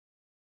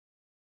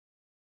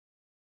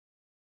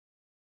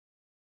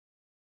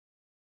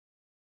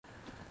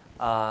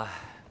Uh,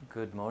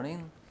 Good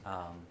morning.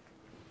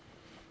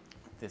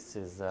 This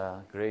is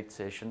a great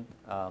session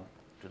to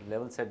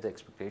level set the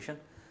expectation.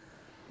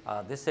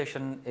 This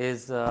session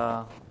is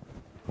a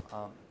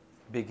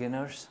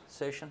beginner's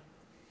session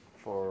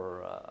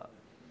for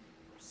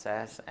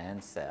SAS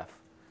and SAF.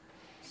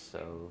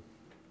 So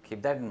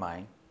keep that in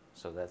mind.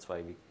 So that's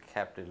why we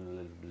kept it a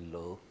little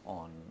below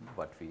on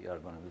what we are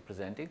going to be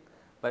presenting.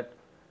 But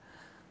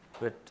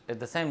at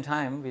the same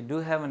time, we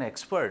do have an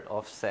expert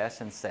of SAS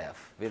and SAF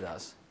with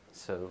us.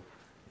 So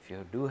if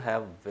you do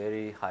have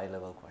very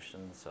high-level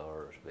questions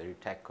or very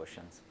tech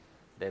questions,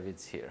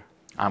 David's here.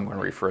 I'm going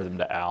to refer them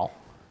to Al,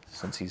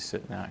 since he's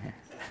sitting out here.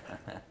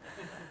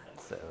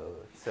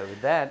 So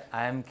with that,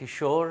 I'm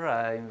Kishore.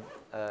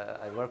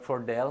 I work for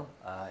DELL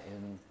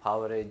in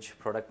PowerEdge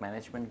Product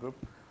Management Group.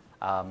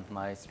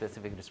 My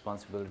specific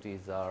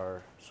responsibilities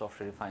are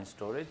software-defined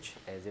storage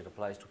as it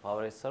applies to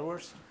PowerEdge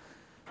servers.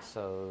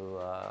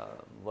 So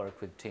work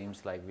with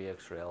teams like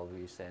VxRail,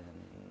 vSAN,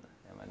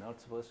 am I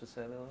not supposed to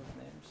say those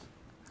names?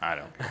 I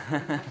don't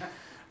care.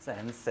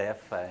 And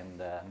SAF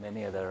and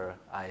many other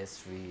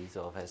ISVs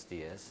of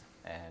SDS.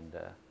 And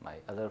my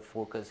other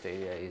focused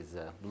area is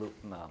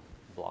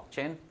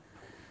blockchain.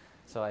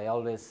 So I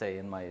always say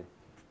in my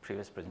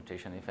previous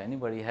presentation, if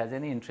anybody has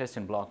any interest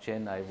in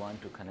blockchain, I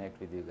want to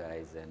connect with you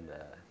guys and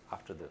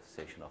after the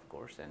session, of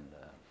course, and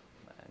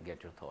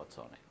get your thoughts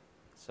on it.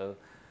 So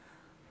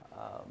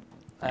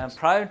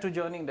prior to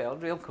joining DELL,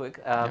 real quick,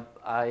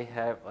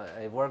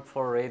 I worked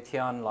for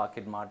Raytheon,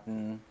 Lockheed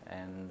Martin,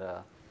 and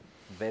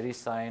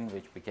VeriSign,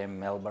 which became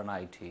Melbourne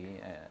IT,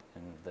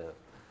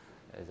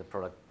 as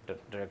a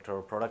director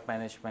of product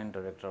management,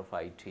 director of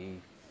IT,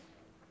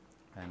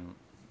 and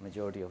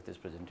majority of this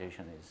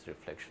presentation is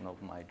reflection of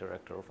my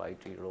director of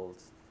IT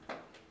roles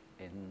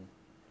in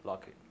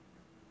Lockheed.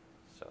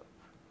 So,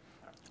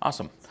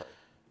 awesome.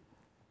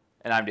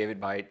 And I'm David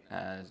Byte,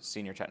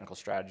 Senior Technical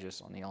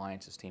Strategist on the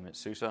Alliances team at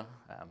SUSE.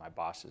 My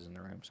boss is in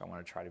the room, so I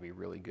want to try to be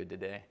really good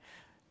today.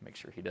 Make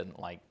sure he doesn't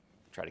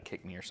try to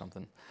kick me or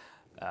something.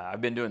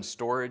 I've been doing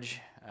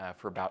storage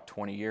for about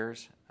 20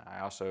 years. I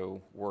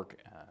also work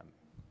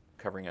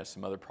covering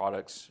some other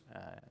products,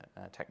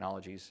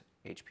 technologies,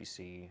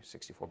 HPC,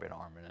 64-bit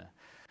ARM, and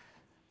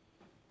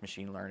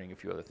machine learning, a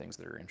few other things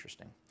that are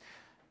interesting.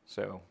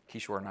 So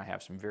Kishore and I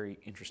have some very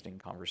interesting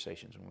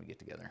conversations when we get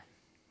together.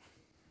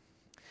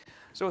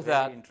 So with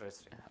that,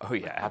 interesting. Oh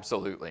yeah,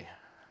 absolutely.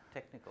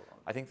 Technical.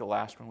 I think the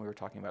last one we were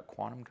talking about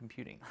quantum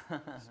computing, so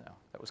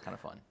that was kind of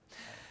fun.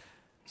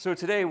 So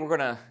today we're going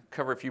to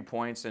cover a few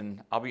points,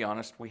 and I'll be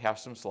honest, we have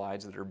some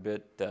slides that are a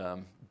bit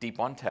deep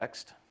on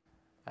text.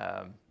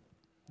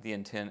 The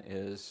intent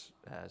is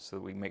so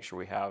that we make sure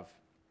we have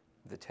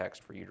the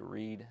text for you to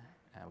read,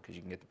 because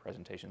you can get the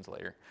presentations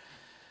later.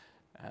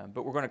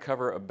 But we're going to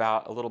cover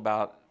a little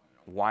about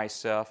why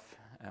Ceph,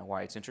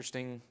 why it's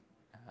interesting,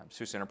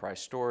 SUSE Enterprise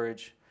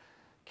Storage.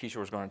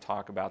 Kishore is going to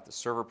talk about the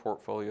server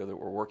portfolio that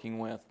we're working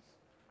with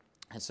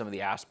and some of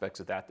the aspects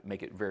of that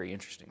make it very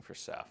interesting for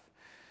Ceph.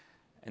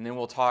 And then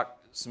we'll talk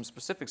some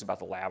specifics about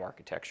the lab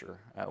architecture,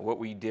 what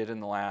we did in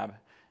the lab,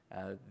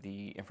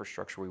 the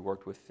infrastructure we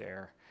worked with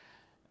there,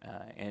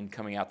 and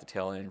coming out the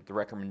tail end, the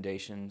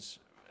recommendations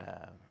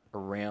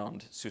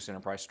around SUSE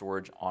Enterprise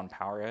Storage on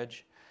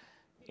PowerEdge,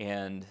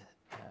 and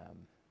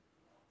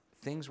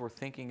things we're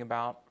thinking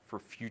about for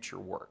future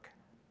work.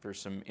 There's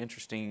some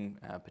interesting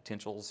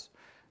potentials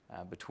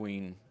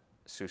between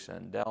SUSE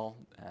and DELL,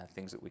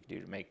 things that we could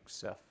do to make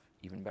Ceph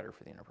even better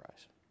for the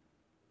enterprise.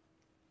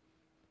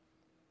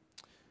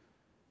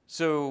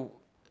 So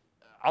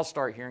I'll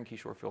start here, and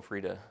Kishore, feel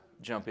free to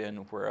jump in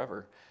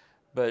wherever.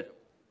 But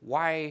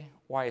why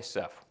is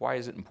Ceph? Why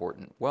is it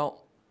important?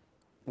 Well,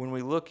 when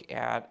we look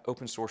at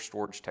open source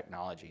storage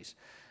technologies,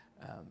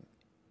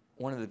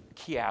 one of the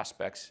key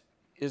aspects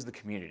is the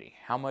community.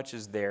 How much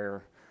is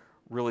there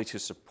really to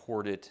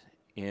support it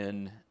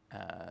in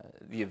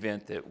the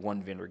event that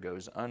one vendor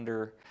goes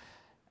under?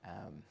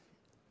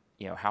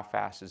 How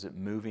fast is it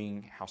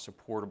moving? How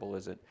supportable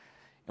is it?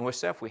 And with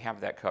Ceph, we have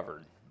that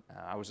covered.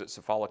 I was at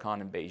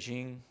SPO1419 in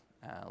Beijing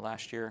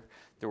last year.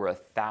 There were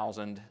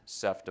 1,000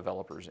 Ceph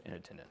developers in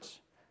attendance.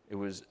 It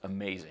was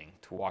amazing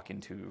to walk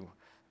into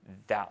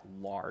that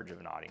large of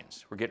an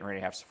audience. We're getting ready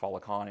to have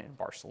SPO1419 in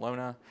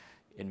Barcelona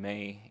in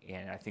May,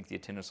 and I think the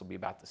attendance will be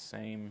about the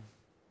same.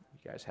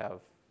 You guys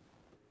have,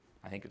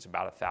 I think it's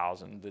about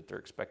 1,000 that they're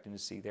expecting to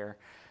see there.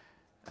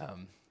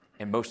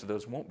 And most of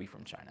those won't be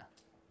from China.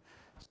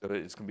 So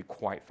it's going to be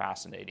quite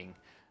fascinating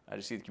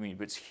to see the community,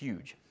 but it's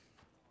huge.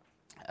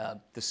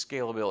 The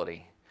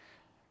scalability.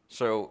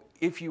 So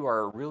if you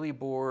are really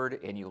bored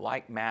and you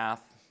like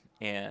math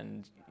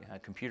and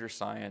computer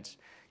science,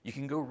 you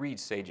can go read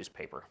Sage's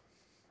paper.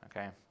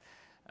 Okay?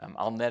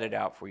 I'll net it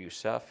out for you.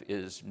 Ceph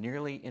is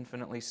nearly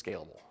infinitely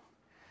scalable.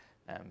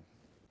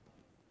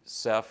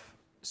 Ceph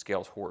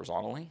scales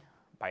horizontally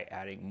by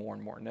adding more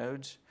and more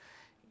nodes,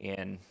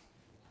 and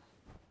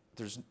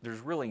there's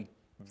really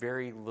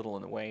very little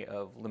in the way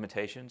of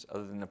limitations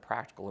other than the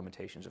practical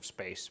limitations of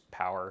space,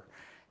 power,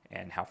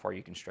 and how far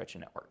you can stretch a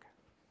network.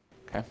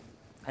 Okay?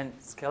 And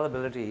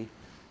scalability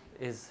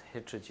is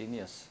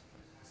heterogeneous.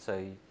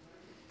 So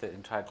the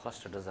entire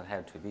cluster doesn't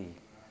have to be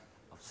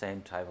of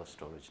same type of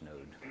storage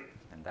node.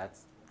 And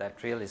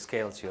that really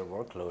scales your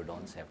workload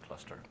on Ceph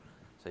cluster.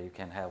 So you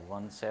can have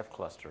one Ceph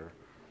cluster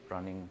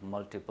running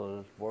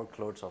multiple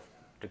workloads of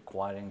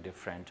requiring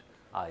different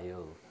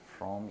I/O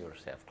from your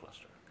Ceph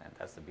cluster. And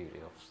that's the beauty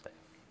of Ceph.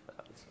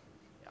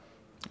 Yeah.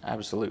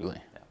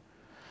 Absolutely.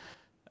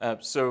 Yeah.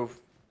 So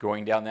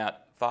going down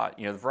that thought,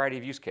 the variety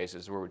of use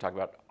cases where we talk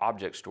about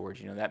object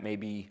storage, that may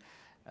be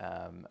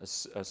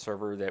a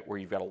server where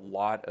you've got a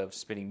lot of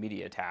spinning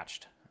media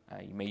attached.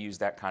 You may use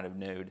that kind of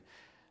node.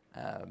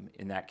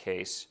 In that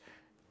case,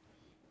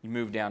 you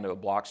move down to a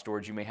block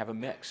storage, you may have a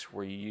mix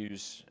where you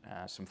use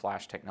some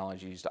flash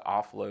technologies to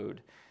offload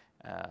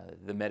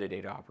the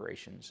metadata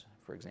operations,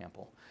 for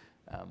example,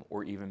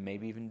 or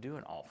maybe even do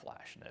an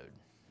all-flash node.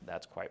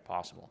 That's quite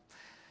possible.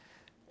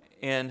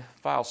 And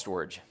file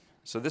storage.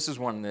 So this is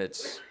one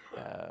that's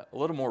a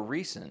little more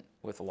recent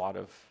with a lot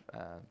of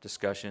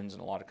discussions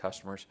and a lot of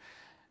customers.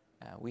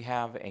 We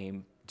have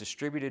a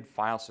distributed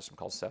file system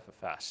called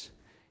CephFS.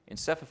 And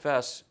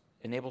CephFS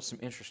enables some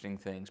interesting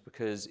things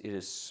because it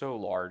is so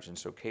large and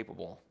so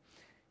capable.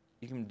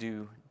 You can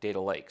do data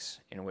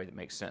lakes in a way that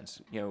makes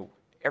sense. You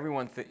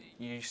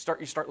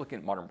start looking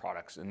at modern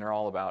products, and they're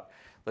all about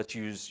let's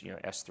use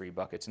S3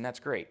 buckets, and that's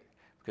great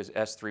because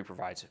S3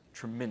 provides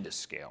tremendous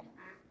scale.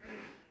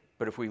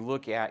 But if we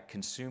look at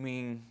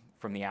consuming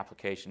from the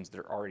applications that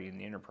are already in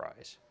the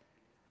enterprise,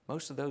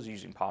 most of those are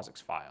using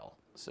POSIX file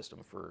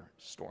system for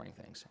storing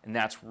things, and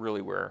that's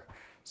really where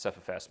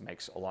CephFS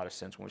makes a lot of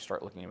sense when we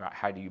start looking about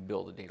how do you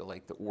build a data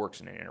lake that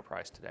works in an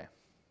enterprise today.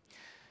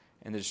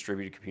 And the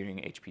distributed computing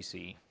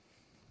HPC,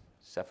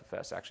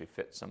 CephFS actually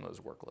fits some of those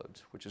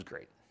workloads, which is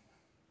great.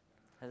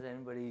 Has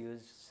anybody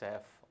used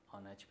Ceph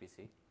on HPC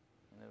in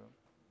the room?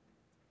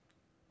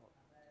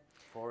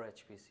 For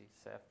HPC,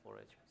 Ceph for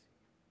HPC?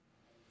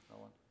 No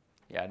one?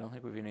 Yeah, I don't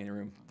think we've been in the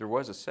room. There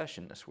was a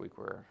session this week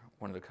where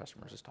one of the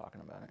customers is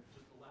talking about it.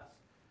 Just the last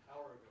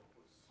hour ago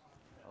was.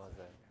 Oh, was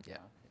that? Yeah.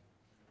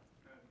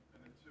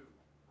 And then two.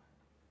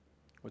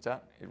 What's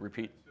that?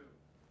 Repeat? Two.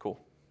 Cool.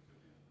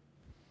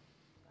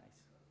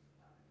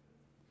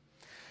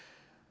 Nice.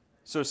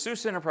 So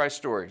SUSE Enterprise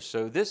Storage.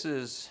 So this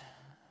is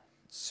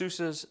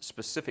SUSE's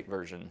specific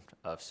version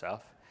of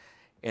Ceph.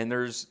 And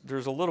there's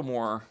a little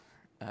more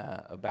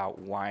about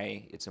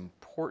why it's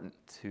important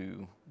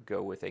to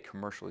go with a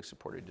commercially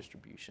supported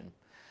distribution.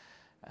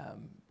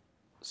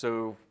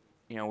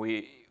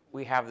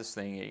 We have this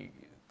thing,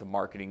 the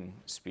marketing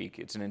speak.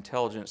 It's an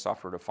intelligent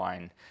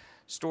software-defined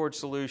storage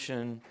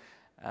solution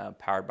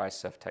powered by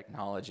Ceph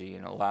technology,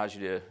 and it allows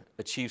you to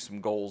achieve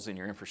some goals in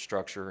your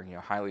infrastructure.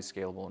 Highly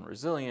scalable and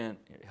resilient.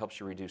 It helps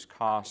you reduce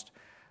cost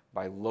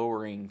by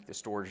lowering the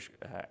storage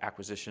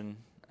acquisition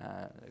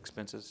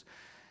expenses.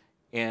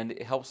 And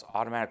it helps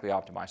automatically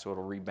optimize, so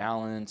it'll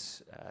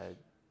rebalance,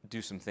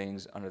 do some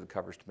things under the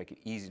covers to make it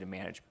easy to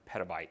manage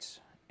petabytes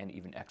and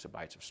even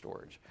exabytes of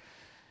storage.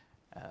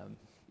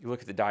 You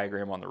look at the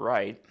diagram on the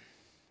right,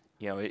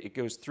 it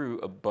goes through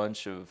a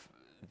bunch of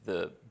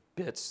the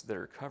bits that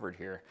are covered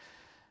here.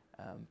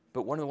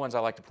 But one of the ones I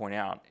like to point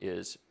out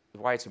is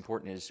why it's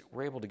important is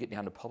we're able to get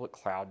down to public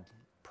cloud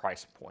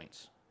price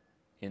points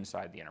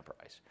inside the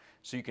enterprise.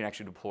 So you can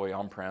actually deploy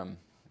on-prem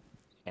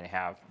and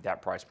have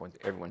that price point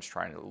that everyone's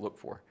trying to look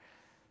for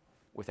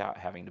without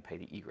having to pay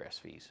the egress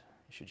fees,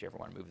 should you ever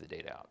want to move the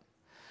data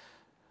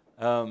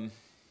out.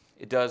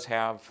 It does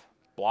have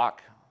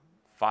block,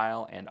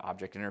 file, and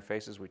object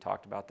interfaces. We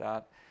talked about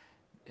that.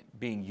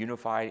 Being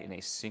unified in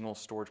a single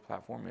storage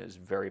platform is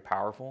very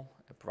powerful.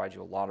 It provides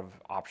you a lot of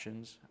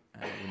options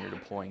when you're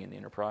deploying in the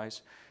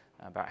enterprise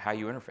about how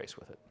you interface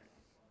with it.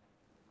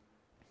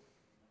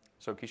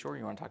 So Kishore,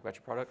 you want to talk about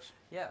your products?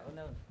 Yeah,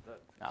 no.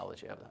 I'll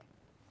let you have that.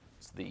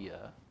 It's the,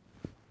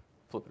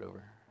 flip it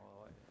over.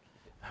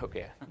 Oh,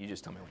 Okay, you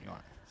just tell me when you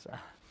want it. Sorry.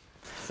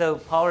 So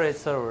PowerEdge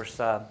servers,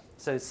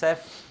 so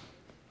Ceph,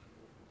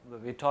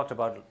 we talked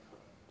about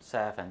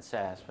Ceph and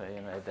SAS, but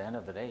at the end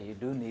of the day, you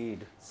do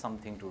need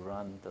something to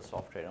run the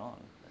software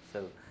on.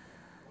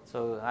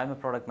 So I'm a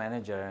product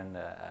manager, and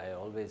I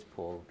always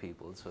poll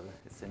people, so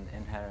it's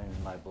inherent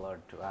in my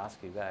blood to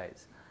ask you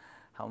guys,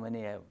 how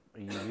many are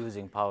you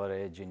using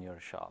PowerEdge in your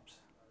shops?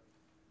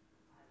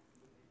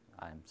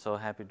 I'm so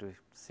happy to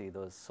see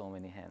those so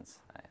many hands.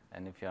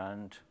 And if you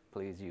aren't,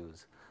 please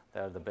use. They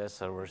are the best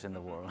servers in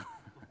the world.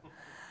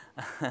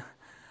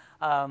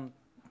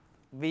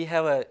 We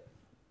have a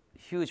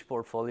huge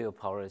portfolio of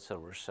PowerEdge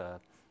servers.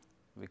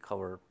 We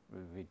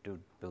do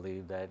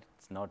believe that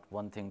it's not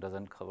one thing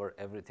doesn't cover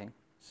everything.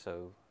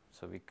 So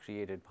we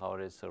created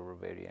PowerEdge server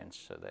variants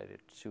so that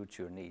it suits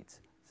your needs.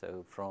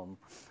 So from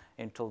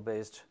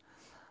Intel-based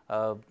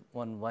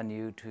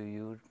 1U,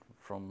 2U,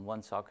 from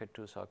 1 socket,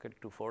 2 socket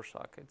to 4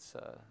 sockets,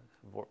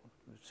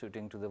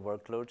 suiting to the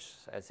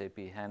workloads. SAP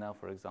HANA,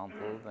 for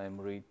example,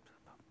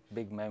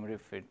 big memory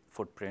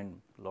footprint,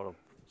 a lot of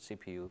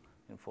CPU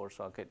in 4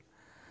 socket.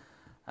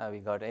 We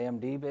got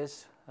AMD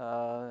based,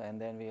 and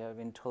then we have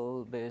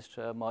Intel based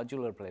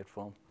modular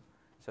platform.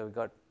 So we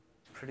got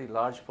pretty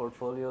large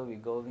portfolio. We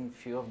go in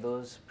few of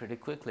those pretty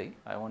quickly.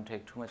 I won't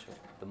take too much of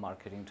the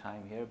marketing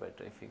time here, but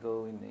if you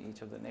go in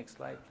each of the next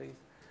slide, please.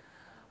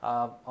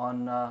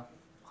 On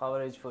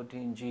PowerEdge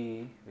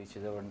 14G, which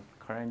is our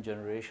current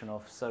generation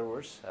of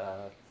servers,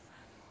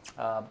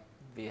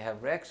 we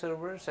have rack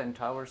servers and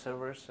tower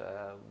servers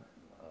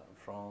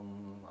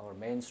from our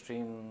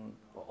mainstream.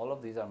 All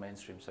of these are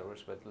mainstream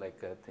servers, but like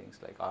things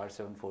like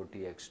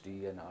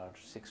R740XD and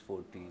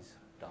R640s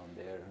down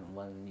there,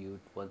 and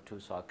two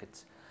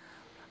sockets.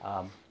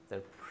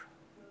 They're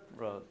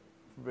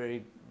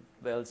very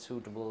well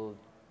suitable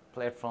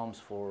platforms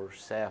for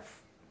SAF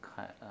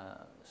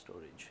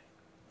storage,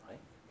 right?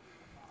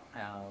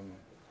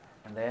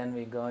 And then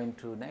we go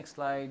into next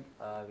slide.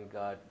 We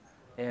got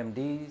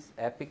AMD's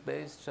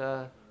EPYC-based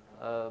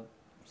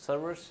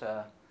servers.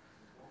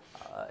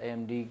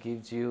 AMD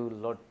gives you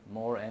a lot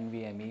more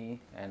NVMe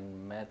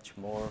and much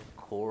more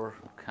core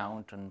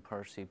count and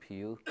per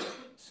CPU,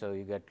 so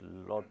you get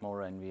a lot more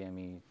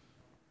NVMe,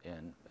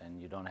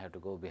 and you don't have to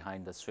go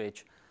behind the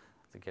switch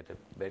to get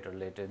a better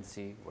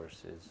latency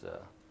versus.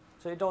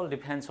 So it all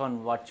depends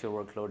on what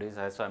your workload is.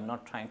 So I'm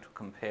not trying to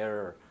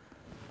compare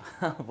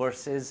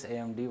versus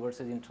AMD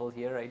versus Intel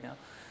here right now,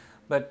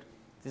 but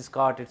this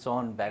got its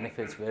own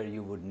benefits where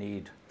you would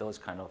need those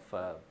kind of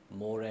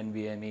more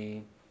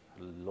NVMe,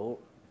 low.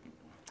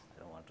 I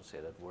don't want to say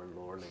that word,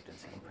 lower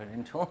latency compared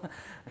to Intel.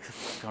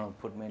 It's going to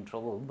put me in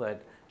trouble,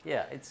 but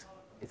yeah, it's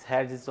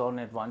had its own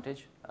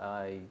advantage.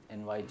 I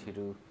invite you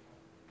to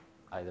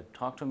either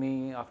talk to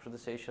me after the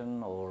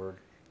session or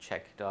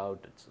check it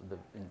out.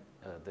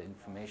 The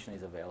information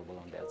is available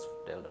on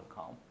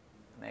DELL.com.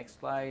 Next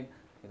slide.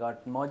 We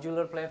got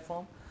modular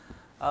platform.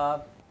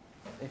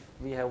 If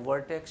we have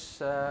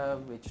Vertex,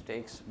 which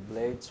takes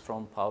blades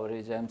from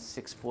PowerEdge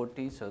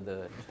M640, so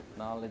the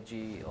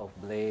technology of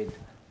blade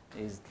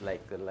is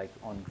like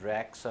on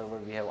rack server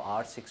we have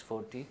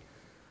R640,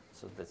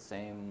 so the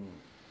same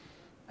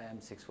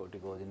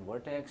M640 goes in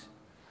Vertex.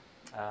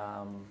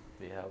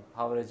 We have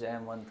PowerEdge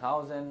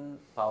M1000.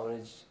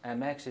 PowerEdge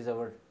MX is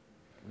our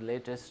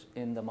latest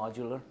in the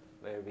modular,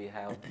 where we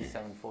have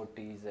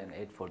 740s and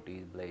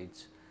 840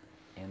 blades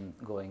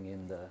going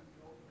in the,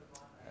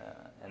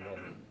 and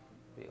then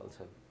we also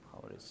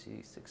have PowerEdge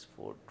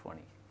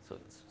C6420. So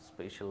it's a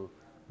special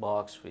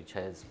box which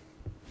has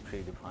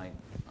predefined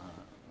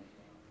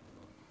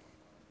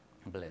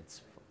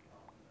blades.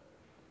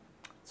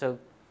 So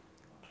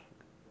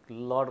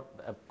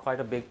quite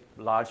a big,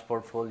 large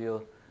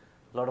portfolio.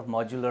 A lot of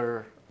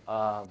modular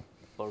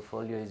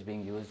portfolio is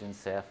being used in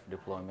SAF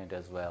deployment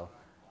as well,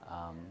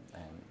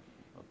 and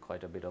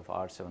quite a bit of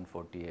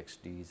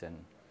R740XDs and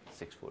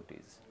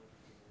 640s.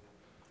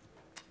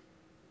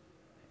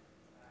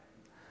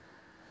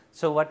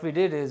 So what we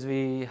did is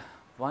we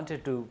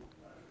wanted to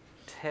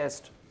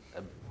test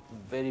a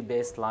very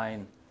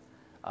baseline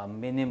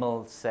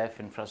minimal SAF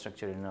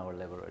infrastructure in our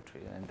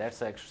laboratory, and that's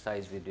the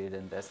exercise we did,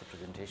 and that's the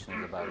presentation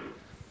is about.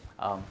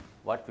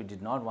 What we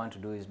did not want to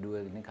do is do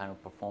any kind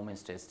of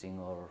performance testing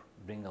or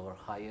bring our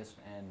highest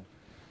end.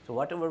 So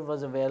whatever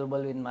was available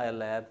in my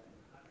lab,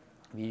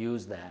 we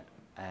used that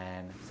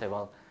and say,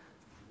 well,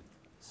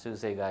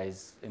 SUSE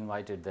guys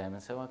invited them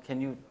and said, well,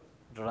 can you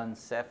run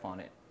SAF on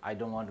it? I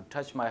don't want to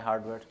touch my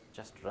hardware,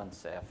 just run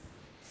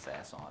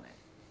SAS on it.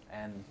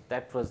 And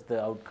that was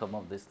the outcome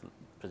of this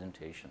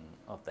presentation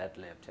of that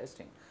lab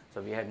testing.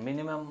 So we had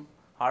minimum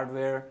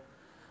hardware,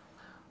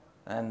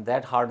 and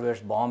that hardware's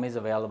BOM is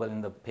available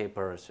in the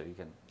paper, so you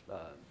can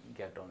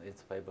get on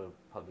its paper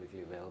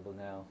publicly available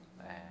now.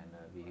 And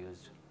we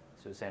used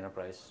SUSE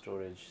Enterprise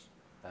Storage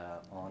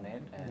on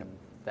it, and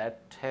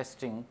that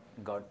testing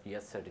got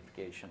yes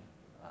certification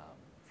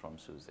from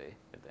SUSE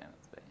at the end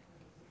of the day.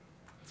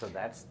 So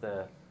that's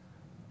the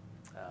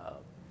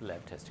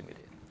lab testing we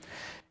did.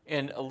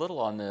 And a little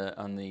on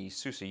the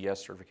SUSE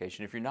Yes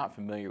certification. If you're not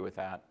familiar with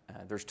that,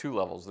 there's two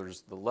levels.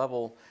 There's the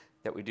level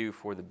that we do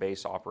for the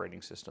base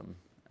operating system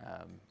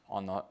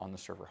on the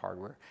server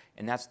hardware,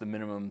 and that's the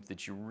minimum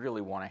that you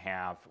really want to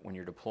have when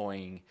you're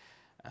deploying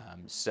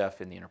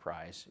Ceph in the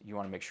enterprise. You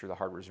want to make sure the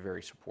hardware is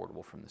very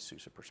supportable from the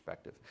SUSE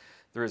perspective.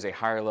 There is a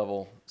higher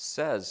level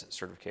SES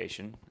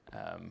certification,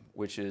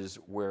 which is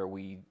where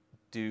we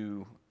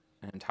do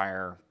an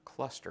entire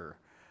cluster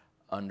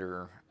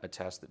under a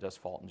test that does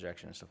fault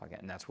injection and stuff like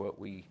that, and that's what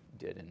we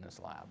did in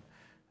this lab,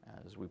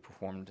 as we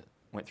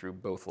went through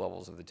both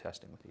levels of the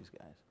testing with these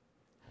guys.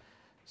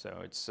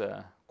 So it's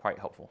quite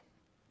helpful.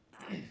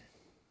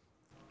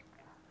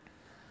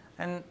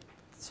 And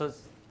so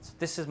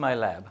this is my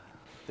lab.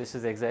 This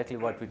is exactly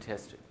what we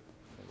tested.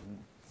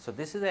 So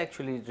this is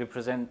actually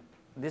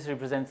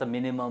represents the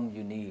minimum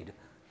you need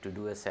to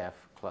do a SAF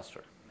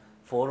cluster.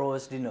 4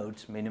 OSD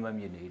nodes minimum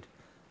you need,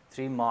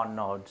 3 mod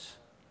nodes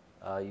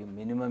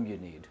minimum you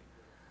need,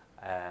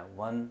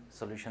 1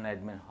 solution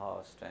admin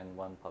host and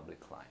 1 public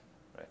client,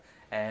 right?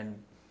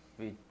 And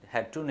we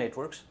had 2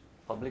 networks,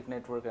 public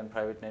network and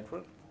private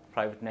network.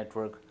 Private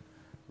network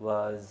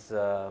was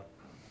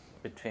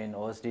between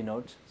OSD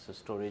nodes, so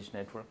storage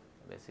network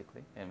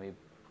basically, and we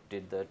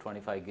did the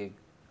 25 gig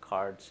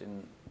cards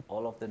in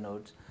all of the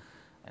nodes.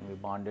 and we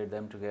bonded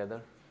them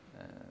together.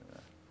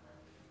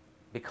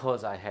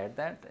 Because I had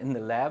that in the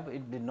lab,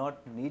 it did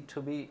not need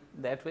to be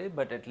that way,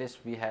 but at least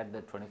we had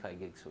the 25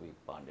 gigs, so we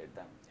bonded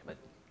them.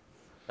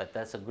 But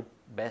that's a good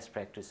best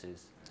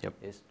practices. Yep.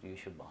 Is you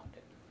should bond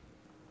it.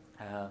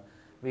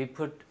 We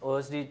put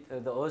OSD,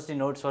 the OSD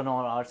nodes on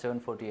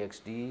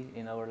R740XD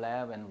in our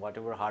lab, and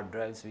whatever hard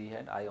drives we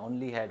had. I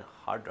only had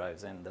hard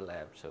drives in the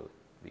lab, so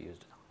we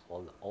used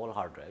all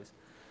hard drives.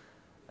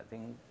 I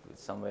think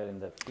somewhere in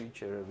the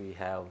future we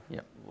have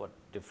what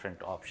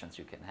different options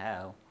you can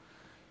have,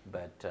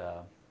 but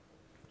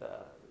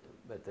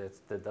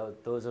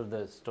those are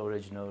the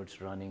storage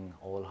nodes running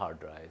all hard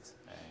drives,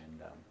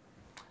 and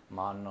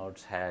MON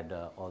nodes had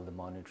all the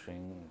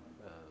monitoring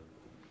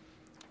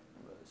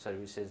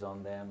services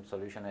on them.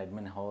 Solution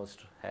admin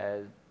host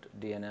had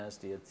DNS,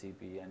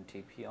 DHCP, and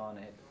TP on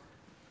it,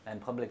 and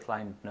public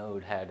client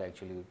node had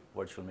actually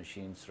virtual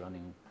machines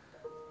running,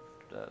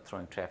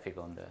 throwing traffic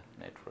on the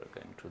network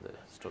and to the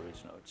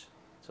storage nodes.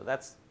 So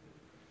that's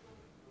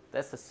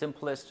the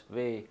simplest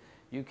way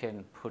you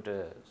can put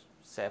a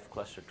Ceph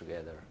cluster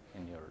together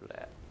in your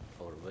lab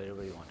or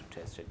wherever you want to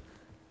test it.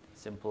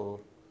 Simple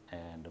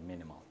and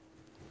minimal.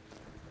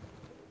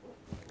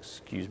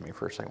 Excuse me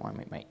for a second, I want to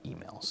make my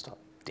email stop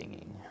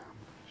dinging.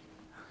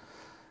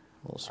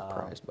 A little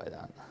surprised by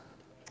that.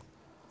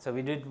 So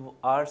we did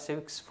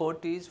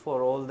R640s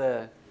for all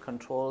the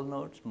control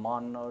nodes,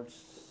 MON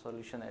nodes,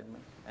 solution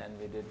admin, and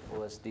we did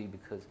OSD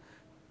because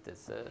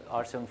this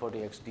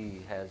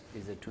R740XD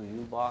is a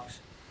 2U box.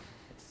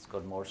 It's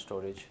got more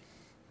storage.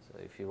 So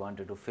if you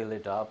wanted to fill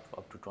it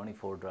up to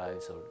 24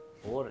 drives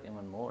or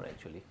even more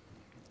actually,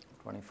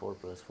 24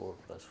 plus 4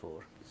 plus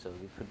 4. So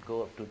we could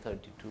go up to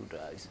 32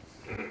 drives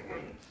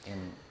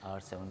in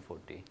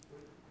R740,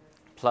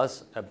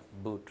 plus a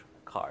boot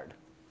card.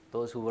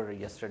 Those who were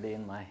yesterday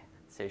in my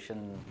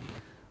session,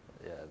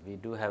 we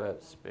do have a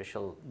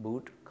special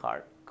boot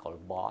card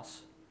called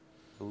BOSS,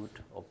 boot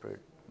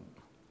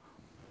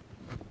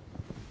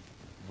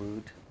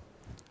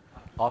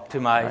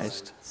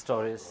optimized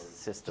storage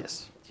system.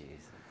 Yes.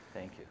 Jeez,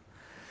 thank you.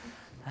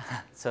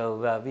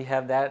 So we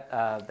have that.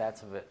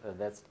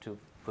 That's to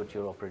put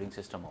your operating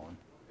system on.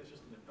 It's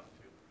just an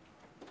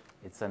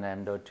M.2. It's an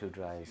M.2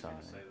 drives on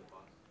Say it. the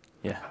box.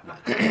 Yeah,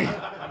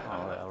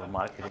 Our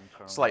marketing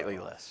term. slightly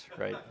less,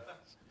 right?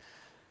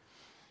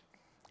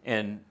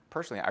 And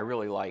personally, I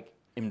really like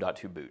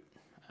M.2 boot.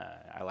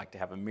 I like to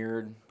have a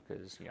mirrored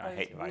because I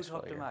hate device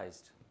boot failure.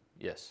 optimized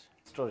Yes.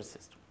 storage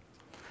system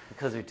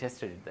because we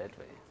tested it that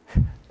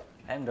way.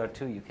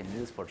 M.2 you can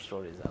use for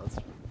storage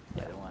also.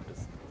 I don't want to.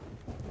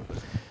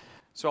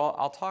 So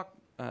I'll talk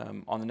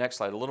on the next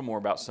slide a little more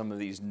about some of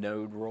these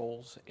node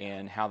roles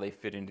and how they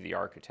fit into the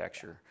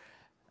architecture.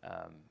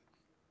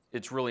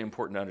 It's really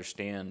important to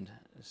understand,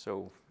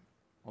 so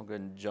I'll go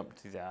ahead and jump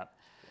to that.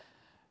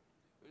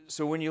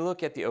 So when you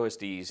look at the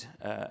OSDs,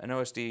 an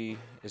OSD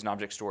is an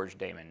object storage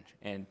daemon,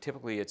 and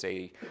typically it's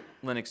a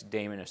Linux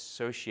daemon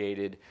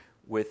associated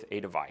with a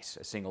device,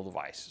 a single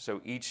device.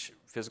 So each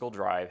physical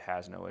drive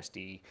has an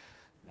OSD.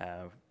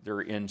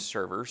 They're in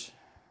servers,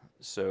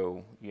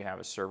 so you have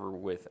a server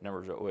with a number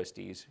of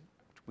OSDs.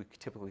 We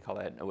typically call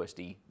that an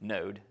OSD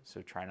node,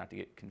 so try not to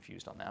get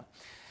confused on that.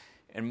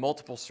 And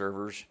multiple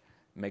servers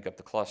make up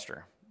the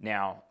cluster.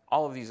 Now,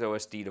 all of these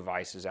OSD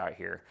devices out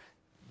here,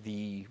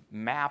 the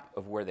map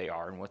of where they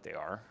are and what they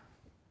are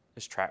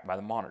is tracked by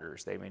the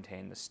monitors. They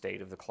maintain the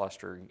state of the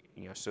cluster,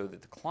 so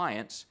that the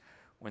clients,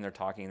 when they're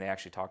talking, they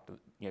actually talk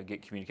to,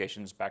 get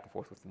communications back and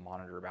forth with the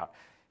monitor about,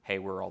 hey,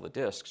 where are all the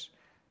disks?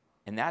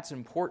 And that's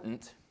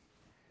important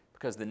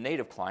because the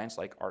native clients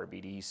like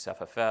RBD,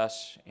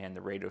 CephFS, and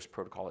the Rados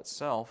protocol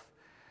itself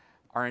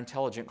are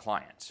intelligent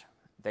clients.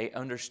 They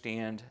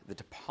understand the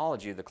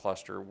topology of the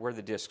cluster, where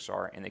the disks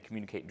are, and they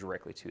communicate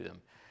directly to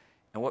them.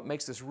 And what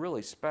makes this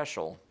really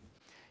special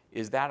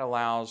is that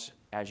allows,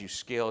 as you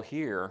scale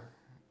here,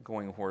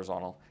 going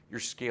horizontal, you're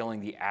scaling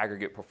the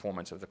aggregate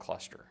performance of the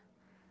cluster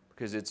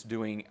because it's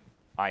doing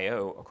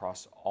I/O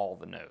across all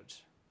the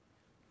nodes,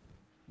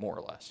 more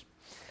or less.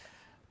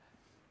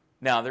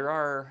 Now, there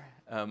are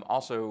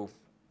also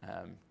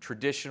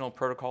traditional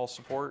protocol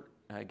support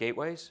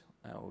gateways.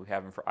 We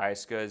have them for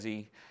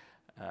iSCSI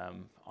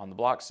on the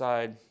block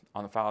side.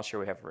 On the file share,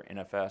 we have for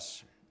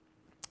NFS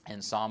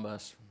and Samba,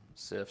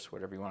 CIFS,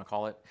 whatever you want to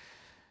call it.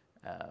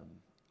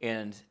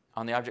 And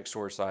on the object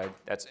storage side,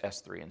 that's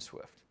S3 and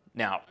Swift.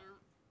 Now,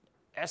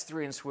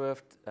 S3 and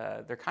Swift,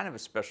 they're kind of a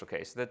special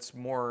case. That's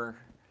more,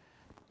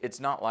 it's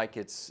not like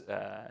it's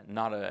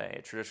not a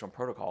traditional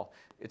protocol.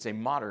 It's a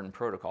modern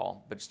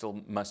protocol, but it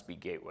still must be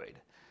gatewayed.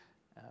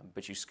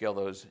 But you scale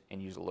those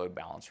and use a load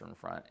balancer in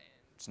front.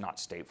 It's not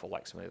stateful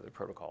like some of the other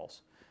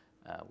protocols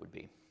would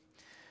be.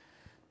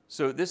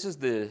 So this is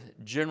the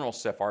general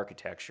Ceph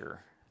architecture.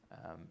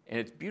 And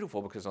it's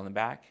beautiful because on the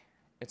back,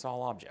 it's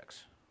all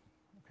objects.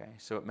 Okay?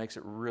 So it makes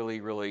it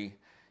really, really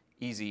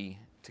easy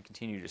to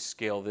continue to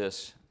scale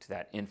this to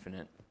that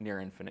infinite, near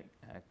infinite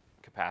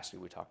capacity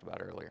we talked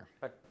about earlier.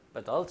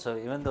 But also,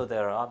 even though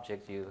there are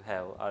objects, you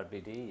have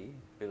RBD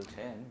built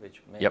in,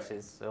 which makes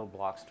it so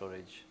block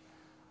storage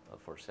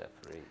for Ceph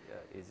very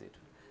easy to.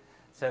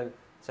 So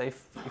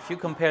if you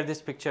compare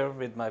this picture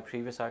with my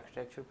previous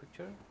architecture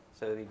picture,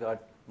 so we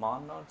got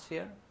MON nodes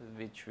here,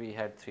 which we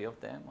had 3 of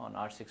them on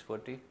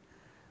R640.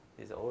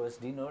 These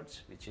OSD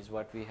nodes, which is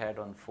what we had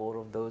on 4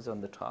 of those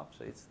on the top.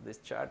 So this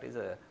chart is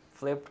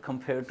flipped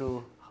compared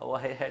to how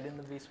I had in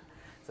the vSphere.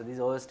 So these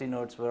OSD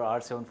nodes were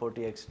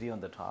R740XD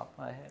on the top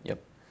I had.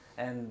 Yep.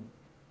 And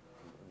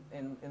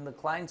in the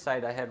client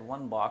side, I had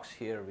one box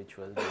here, which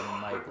was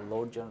doing my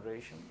load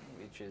generation,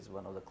 which is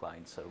one of the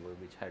client server,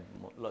 which had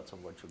lots of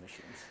virtual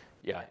machines.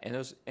 Yeah,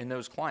 and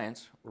those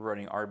clients were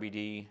running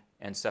RBD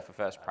and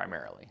CephFS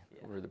primarily,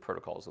 were the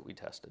protocols that we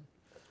tested.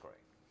 That's correct.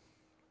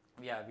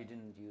 Yeah, we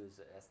didn't use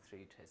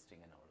S3 testing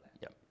and all that.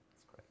 Yep.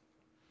 That's correct.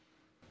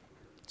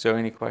 So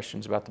any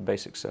questions about the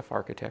basic Ceph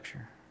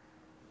architecture?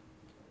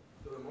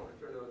 So the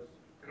monitor nodes,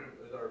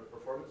 is our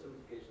performance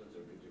implications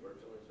of BG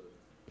virtualization?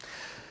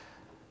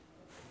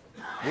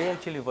 We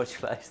actually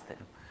virtualize them.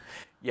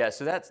 Yeah,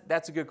 so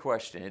that's a good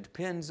question. It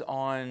depends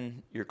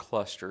on your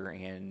cluster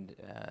and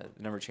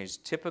the number of changes.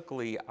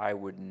 Typically, I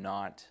would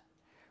not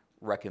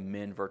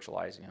recommend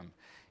virtualizing them.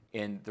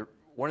 And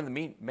one of the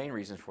main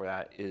reasons for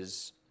that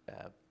is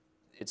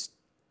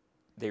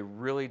they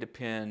really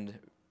depend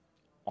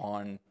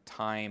on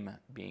time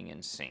being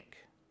in sync.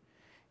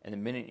 And the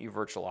minute you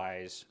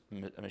virtualize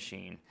a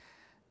machine,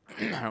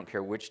 I don't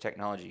care which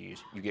technology you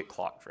use, you get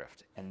clock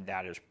drift, and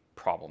that is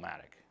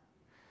problematic.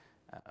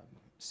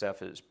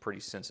 Ceph is pretty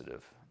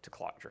sensitive to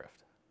clock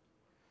drift.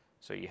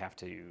 So you have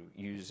to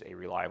use a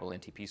reliable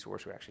NTP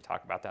source. We actually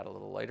talk about that a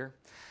little later.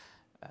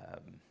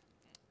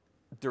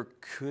 There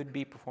could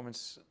be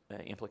performance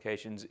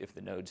implications if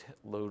the node's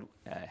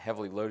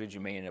heavily loaded.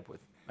 You may end up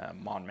with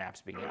MON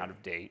maps being out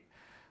of date,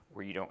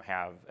 where you don't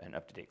have an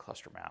up-to-date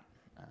cluster map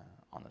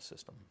on the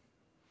system.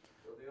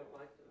 So they all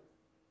like them?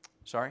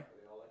 Sorry?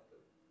 They all like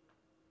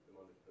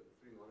the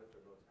 3 monitor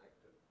nodes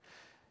active?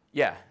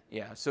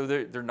 Yeah. So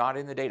they're not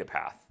in the data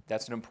path.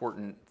 That's an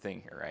important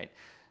thing here, right?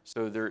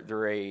 So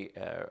they're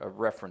a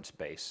reference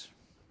base,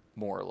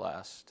 more or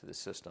less, to the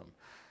system.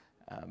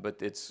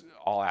 But it's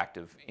all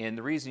active. And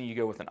the reason you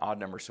go with an odd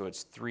number, so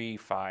it's 3,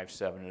 5,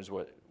 7 is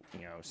what,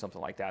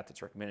 something like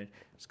that's recommended.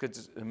 It's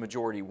because the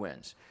majority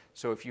wins.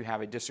 So if you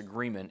have a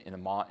disagreement in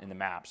the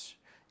maps,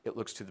 it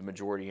looks to the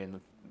majority, and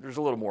there's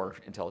a little more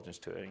intelligence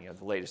to it.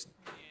 The latest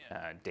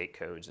date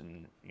codes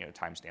and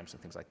timestamps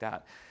and things like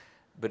that.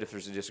 But if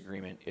there's a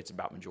disagreement, it's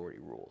about majority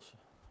rules.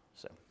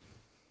 So,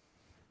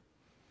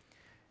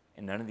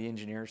 and none of the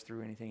engineers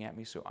threw anything at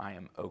me, so I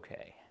am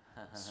okay.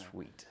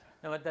 Sweet.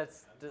 No, but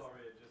that's Sorry,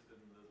 it just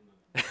didn't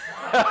listen.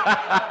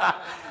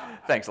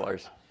 Thanks,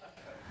 Lars.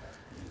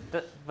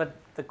 But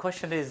the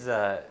question is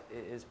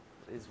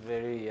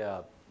very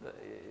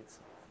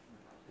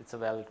it's a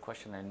valid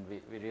question, and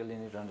we really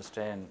need to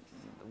understand,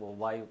 well,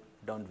 why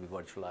don't we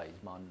virtualize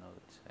MON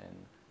nodes, and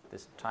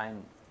this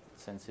time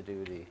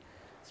sensitivity,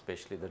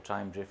 especially the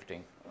time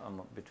drifting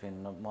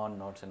between MON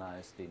nodes and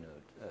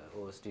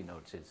OSD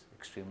nodes is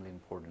extremely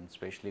important,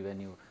 especially when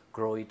you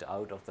grow it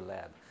out of the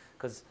lab.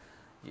 Because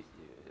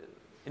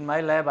in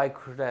my lab, I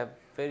could have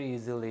very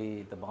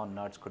easily, the MON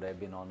nodes could have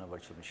been on a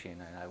virtual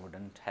machine, and I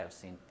wouldn't have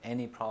seen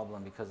any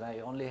problem because I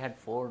only had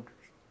 4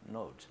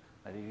 nodes.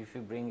 But if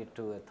you bring it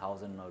to a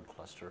 1,000 node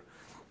cluster,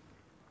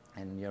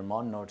 and your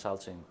MON nodes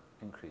also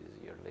increase,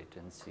 your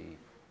latency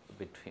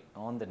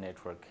on the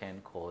network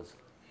can cause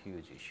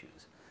huge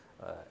issues,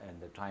 and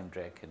the time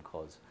drag can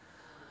cause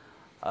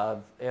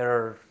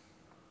error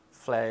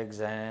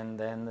flags, and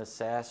then the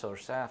SAS or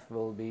SAF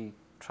will be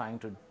trying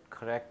to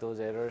correct those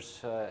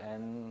errors,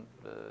 and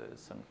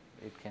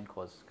it can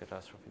cause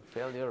catastrophic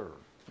failure.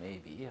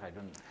 Maybe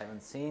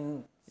haven't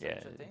seen such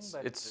a thing,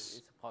 but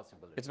it's a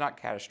possibility. It's not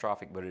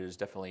catastrophic, but it is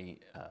definitely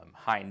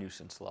high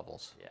nuisance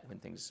levels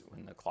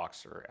when the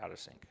clocks are out of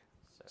sync.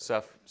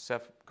 So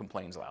Ceph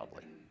complains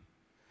loudly.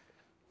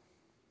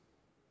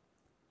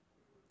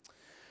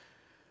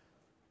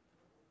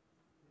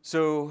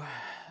 So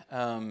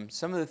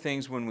some of the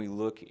things when we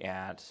look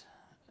at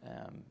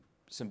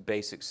some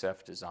basic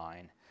Ceph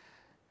design,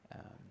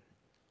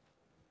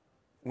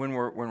 when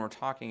we're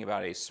talking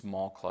about a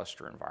small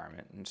cluster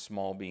environment, and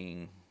small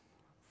being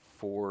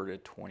 4 to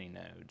 20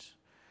 nodes,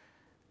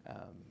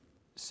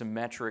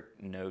 symmetric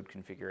node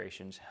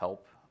configurations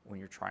help when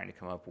you're trying to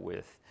come up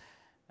with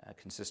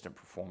consistent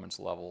performance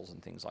levels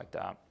and things like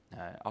that.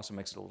 Also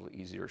makes it a little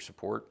easier to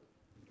support.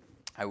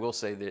 I will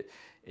say that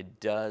it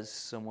does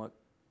somewhat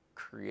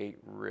create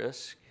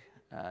risk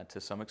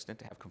to some extent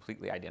to have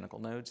completely identical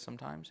nodes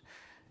sometimes,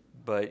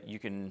 but you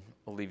can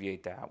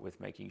alleviate that with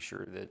making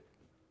sure that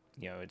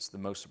it's the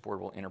most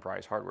supportable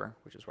enterprise hardware,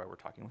 which is why we're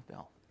talking with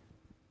DELL.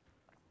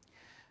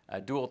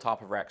 Dual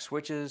top-of-rack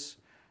switches,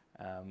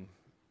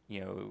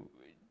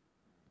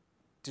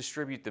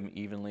 distribute them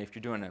evenly. If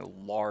you're doing a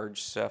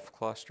large Ceph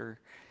cluster,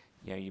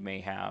 you may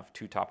have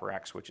 2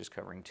 top-of-rack switches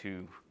covering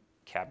 2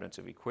 cabinets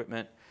of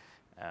equipment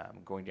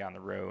going down the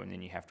row, and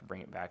then you have to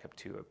bring it back up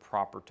to a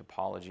proper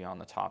topology on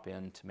the top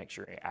end to make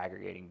sure you're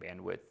aggregating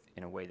bandwidth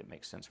in a way that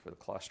makes sense for the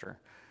cluster.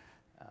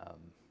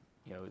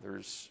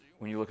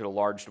 When you look at a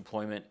large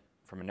deployment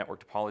from a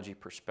network topology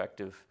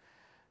perspective,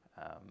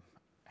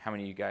 how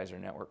many of you guys are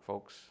network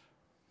folks?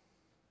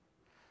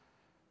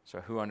 So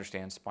who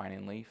understands spine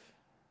and leaf?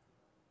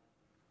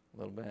 A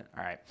little bit?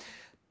 All right.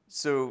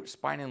 So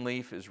spine and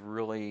leaf is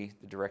really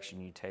the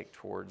direction you take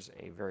towards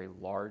a very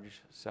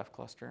large Ceph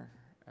cluster.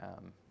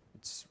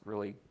 It's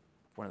really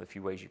one of the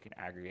few ways you can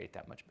aggregate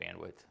that much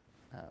bandwidth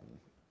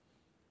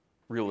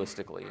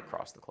realistically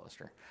across the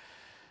cluster.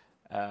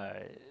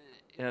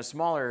 In a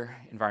smaller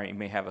environment, you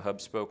may have a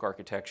hub-spoke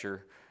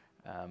architecture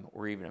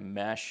or even a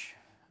mesh.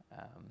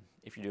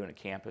 If you're doing a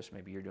campus,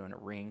 maybe you're doing a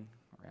ring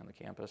around the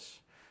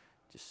campus.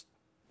 Just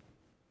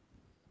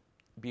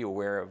be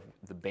aware of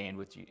the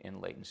bandwidth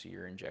and latency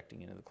you're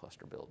injecting into the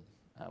cluster build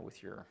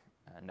with your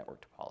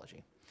network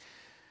topology.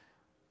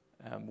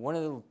 One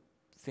of the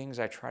things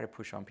I try to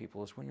push on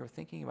people is when you're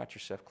thinking about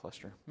your Ceph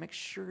cluster, make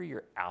sure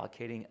you're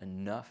allocating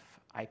enough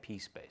IP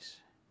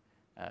space,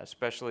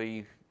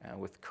 especially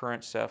with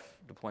current Ceph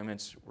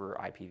deployments, we're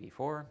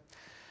IPv4.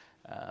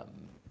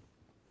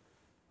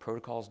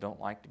 Protocols don't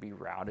like to be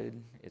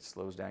routed. It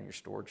slows down your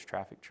storage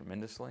traffic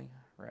tremendously,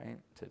 right,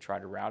 to try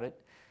to route it,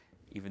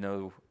 even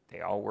though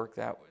they all work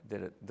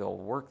they'll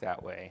work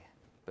that way,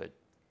 but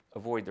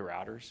avoid the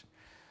routers.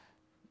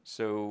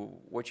 So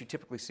what you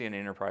typically see in an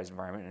enterprise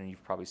environment, and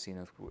you've probably seen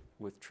this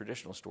with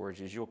traditional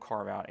storage, is you'll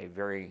carve out a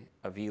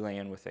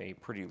VLAN with a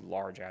pretty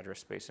large address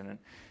space in it,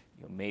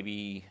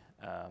 maybe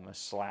a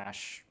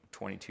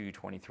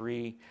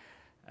 /2223.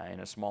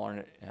 In a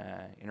smaller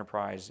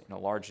enterprise, in a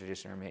large data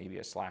center, maybe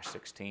a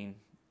 /16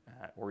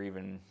 or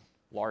even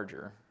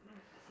larger,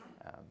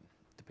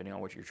 depending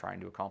on what you're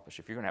trying to accomplish.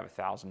 If you're going to have a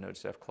 1,000-node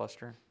Ceph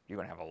cluster, you're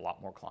going to have a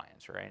lot more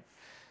clients, right?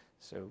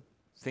 So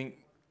think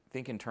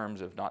in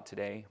terms of not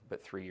today,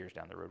 but 3 years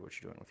down the road,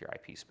 what you're doing with your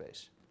IP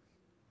space.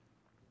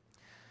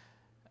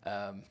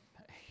 I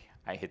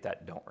hit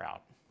that don't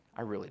route.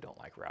 I really don't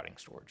like routing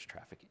storage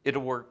traffic.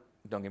 It'll work,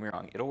 don't get me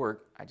wrong, it'll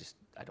work, I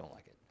don't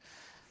like it.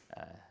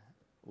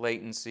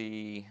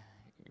 Latency,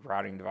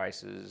 routing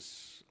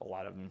devices, a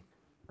lot of them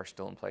are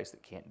still in place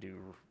that can't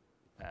do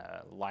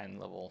line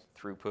level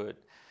throughput.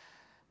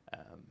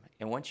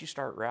 And once you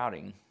start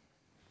routing,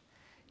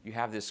 you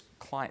have this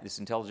client, this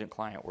intelligent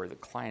client, where the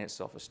client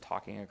itself is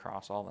talking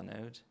across all the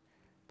nodes,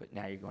 but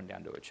now you're going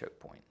down to a choke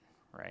point,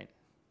 right?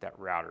 That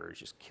router is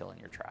just killing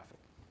your traffic.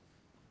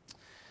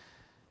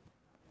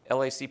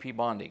 LACP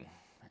bonding.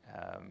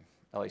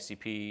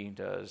 LACP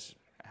does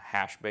a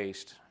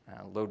hash-based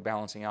load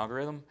balancing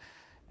algorithm.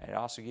 And it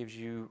also gives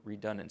you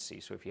redundancy.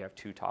 So if you have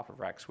two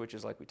top-of-rack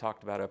switches like we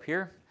talked about up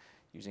here,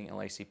 using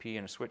LACP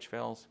and a switch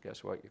fails,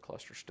 guess what? Your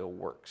cluster still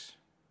works.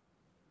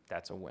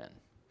 That's a win.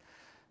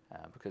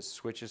 Because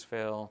switches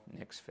fail,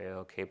 NICs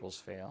fail, cables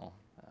fail.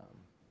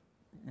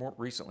 More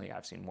recently,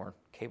 I've seen more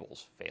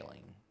cables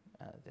failing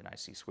than I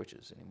see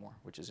switches anymore,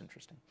 which is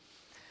interesting.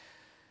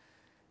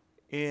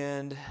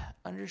 And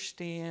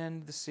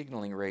understand the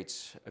signaling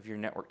rates of your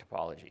network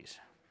topologies.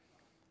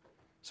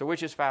 So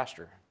which is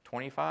faster,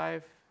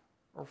 25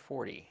 or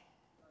 40?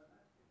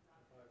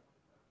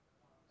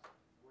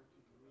 What do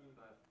you mean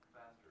by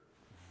faster?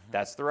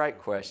 That's the right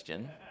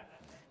question,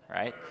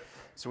 right?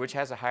 So which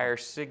has a higher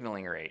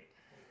signaling rate?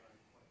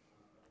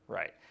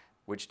 Right.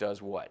 Which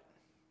does what?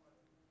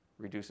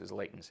 Reduces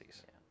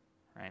latencies,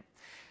 right?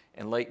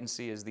 And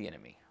latency is the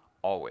enemy,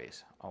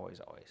 always, always,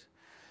 always.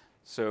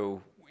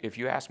 So if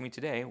you ask me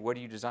today, what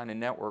do you design a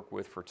network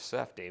with for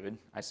Ceph, David?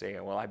 I say,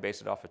 well, I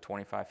base it off of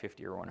 25,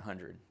 50, or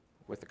 100,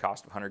 with the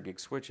cost of 100 gig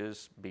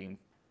switches being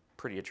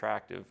pretty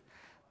attractive.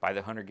 By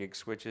the 100 gig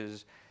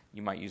switches,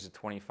 you might use a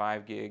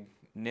 25 gig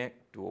NIC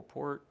dual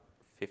port,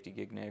 50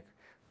 gig NIC,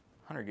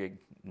 100 gig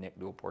NIC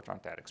dual ports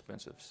aren't that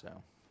expensive,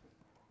 so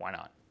why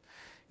not?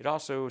 It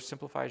also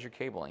simplifies your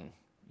cabling,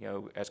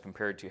 as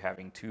compared to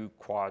having two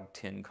quad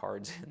 10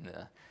 cards in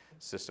the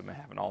system and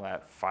having all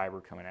that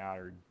fiber coming out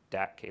or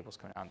DAC cables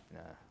coming out.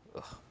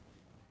 Ugh.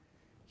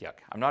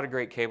 Yuck. I'm not a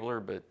great cabler,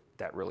 but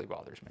that really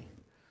bothers me.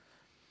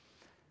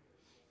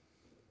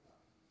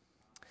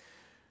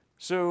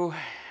 So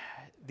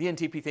the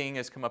NTP thing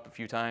has come up a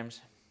few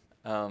times.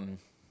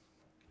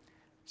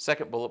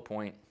 Second bullet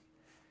point,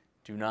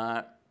 do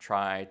not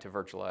try to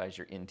virtualize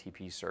your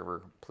NTP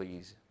server,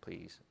 please,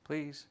 please,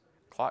 please.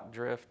 Clock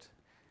drift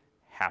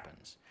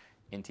happens.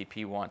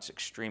 NTP wants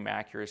extreme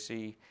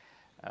accuracy.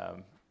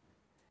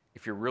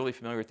 If you're really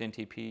familiar with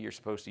NTP, you're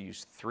supposed to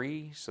use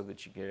 3 so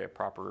that you get a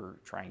proper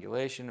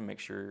triangulation and make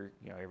sure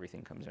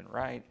everything comes in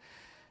right.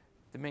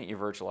 The minute you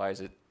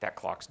virtualize it, that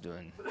clock's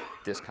doing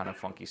this kind of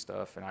funky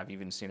stuff, and I've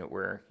even seen it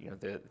where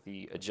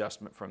the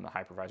adjustment from the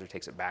hypervisor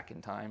takes it back in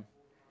time.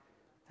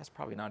 That's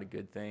probably not a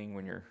good thing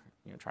when you're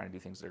trying to do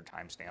things that are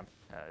timestamped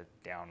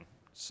down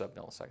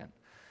sub-millisecond.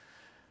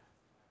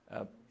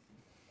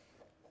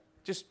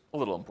 Just a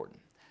little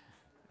important.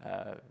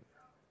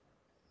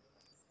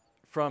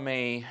 From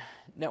a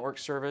network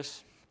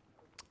service,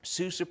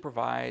 SUSE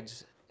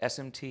provides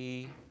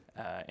SMT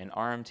and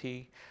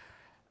RMT.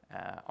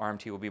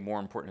 RMT will be more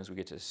important as we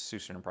get to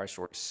SUSE Enterprise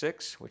Storage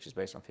 6, which is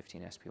based on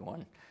 15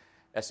 SP1.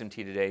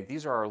 SMT today,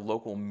 these are our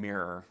local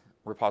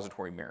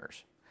repository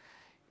mirrors.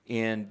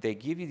 And they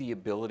give you the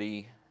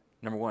ability,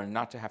 number one,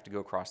 not to have to go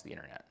across the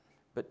internet,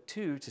 but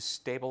two, to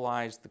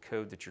stabilize the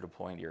code that you're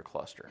deploying to your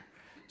cluster.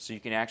 So you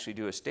can actually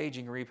do a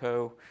staging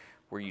repo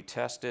where you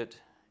test it,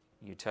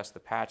 you test the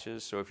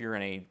patches. So if you're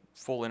in a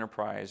full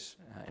enterprise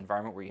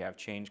environment where you have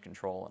change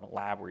control and a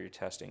lab where you're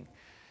testing,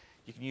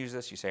 you can use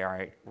this. You say, all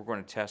right, we're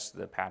going to test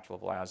the patch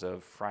level as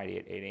of Friday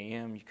at 8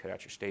 a.m. You cut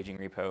out your staging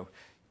repo,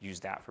 use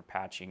that for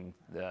patching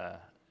the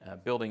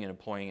building and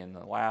deploying in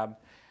the lab,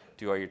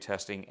 do all your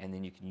testing, and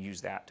then you can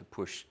use that to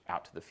push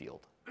out to the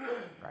field,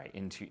 right,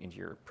 into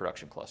your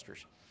production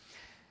clusters.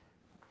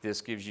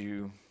 This gives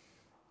you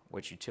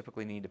what you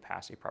typically need to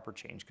pass a proper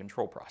change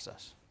control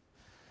process.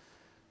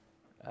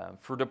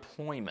 For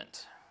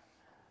deployment,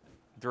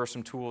 there are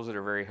some tools that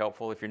are very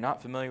helpful. If you're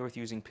not familiar with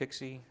using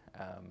Pixie,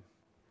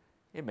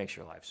 it makes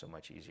your life so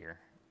much easier.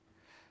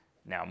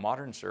 Now,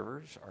 modern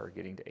servers are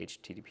getting to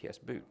HTTPS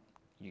boot.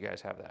 You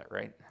guys have that,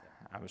 right?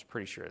 I was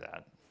pretty sure of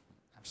that.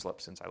 I've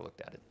slept since I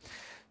looked at it.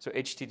 So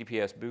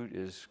HTTPS boot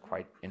is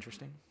quite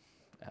interesting.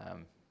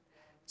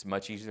 It's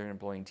much easier than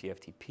deploying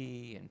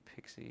TFTP and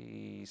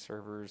Pixie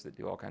servers that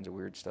do all kinds of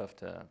weird stuff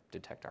to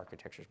detect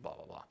architectures, blah,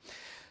 blah,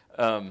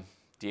 blah.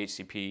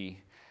 DHCP,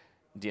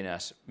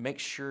 DNS. Make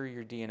sure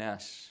your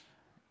DNS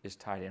is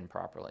tied in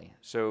properly.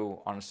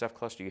 So on a Ceph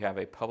cluster, you have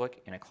a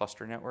public and a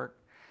cluster network.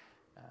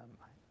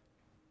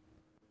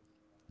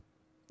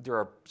 There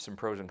are some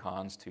pros and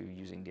cons to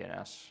using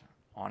DNS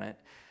on it,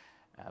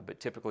 but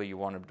typically you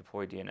want to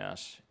deploy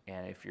DNS,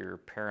 and if you're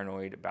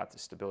paranoid about the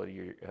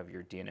stability of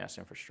your DNS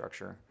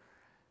infrastructure,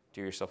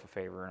 do yourself a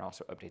favor and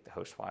also update the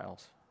host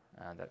files.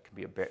 That can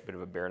be a bit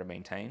of a bear to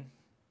maintain,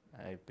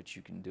 but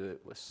you can do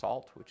it with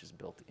Salt, which is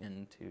built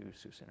into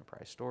SUSE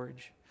Enterprise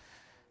Storage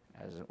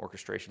as an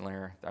orchestration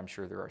layer. I'm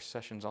sure there are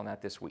sessions on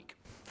that this week.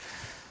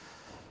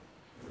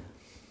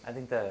 I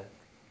think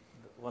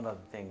one other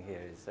thing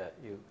here is that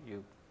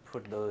you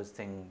put those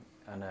things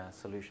on a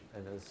solution,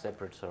 in a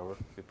separate server.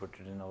 We put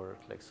it in our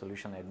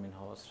solution admin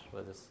host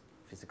with this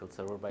physical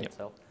server by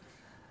itself.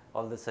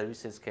 All the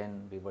services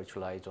can be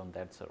virtualized on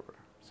that server.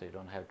 So you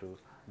don't have to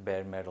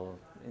bare metal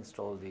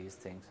install these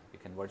things. You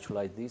can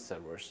virtualize these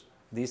servers,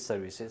 these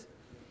services,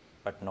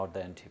 but not the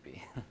NTP.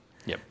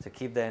 Yep. So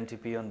keep the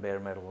NTP on bare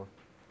metal.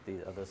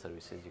 These other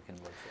services you can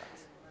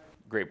virtualize.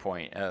 Great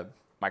point.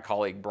 My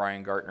colleague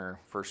Brian Gartner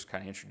first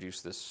kind of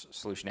introduced this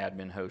solution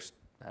admin host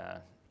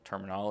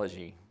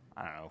terminology,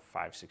 I don't know,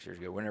 5-6 years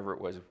ago, whenever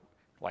it was,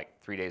 like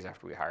 3 days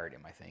after we hired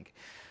him, I think.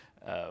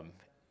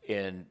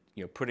 And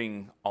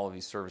putting all of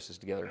these services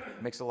together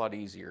makes it a lot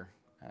easier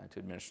to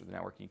administer the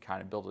network. You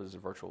kind of build it as a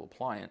virtual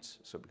appliance,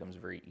 so it becomes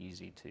very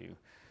easy to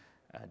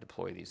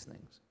deploy these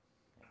things.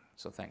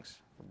 So thanks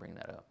for bringing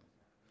that up.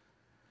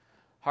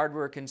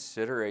 Hardware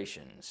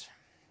considerations.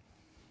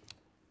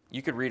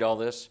 You could read all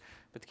this,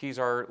 but the keys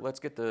are,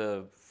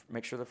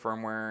 make sure the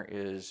firmware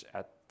is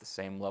at the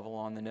same level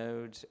on the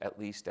nodes, at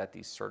least at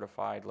the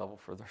certified level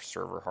for the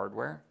server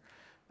hardware,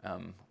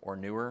 or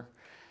newer.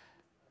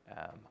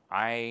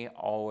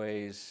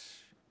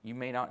 You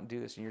may not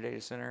do this in your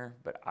data center,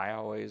 but I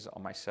always,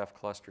 on my Ceph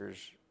clusters,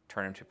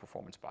 turn into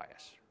performance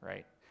bias,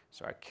 right?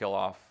 So I kill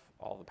off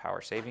all the power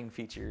saving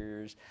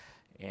features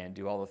and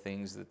do all the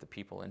things that the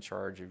people in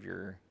charge of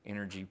your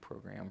energy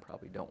program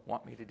probably don't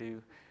want me to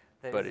do.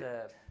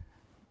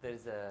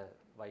 There's a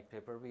white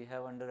paper we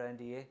have under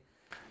NDA,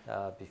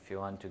 if you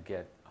want to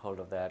get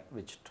hold of that,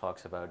 which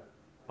talks about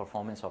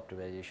performance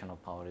optimization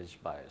of PowerEdge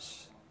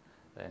BIOS.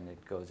 And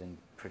it goes in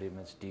pretty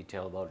much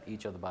detail about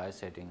each of the BIOS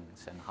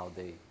settings and how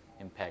they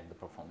impact the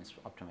performance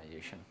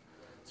optimization,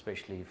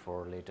 especially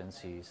for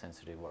latency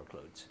sensitive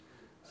workloads.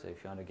 So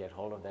if you want to get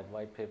hold of that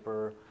white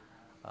paper,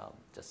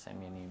 just send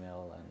me an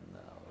email and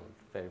I'll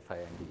verify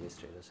NDA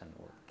status and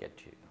we'll get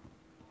to you.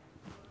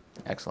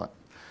 Excellent.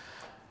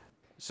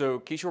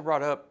 So Kishore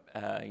brought up,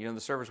 the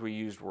servers we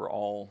used were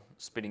all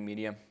spinning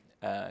media.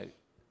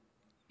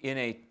 In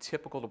a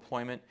typical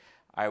deployment,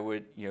 I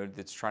would,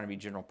 that's trying to be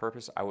general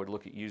purpose, I would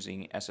look at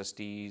using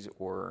SSDs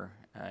or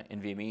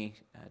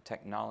NVMe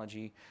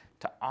technology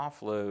to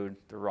offload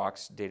the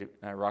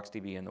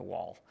RocksDB in the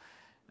wall.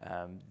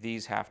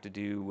 These have to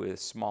do with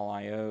small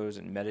IOs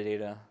and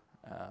metadata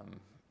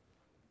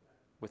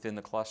within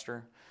the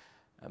cluster.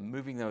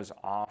 Moving those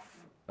off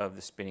of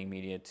the spinning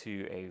media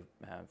to a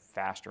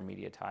faster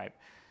media type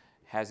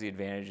has the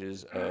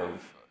advantages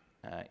of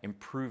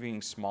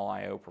improving small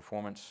IO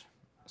performance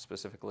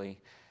specifically,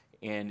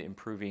 and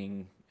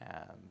improving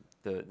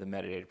the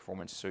metadata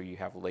performance, so you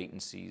have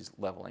latencies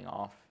leveling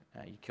off.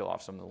 You kill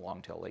off some of the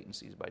long tail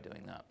latencies by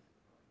doing that.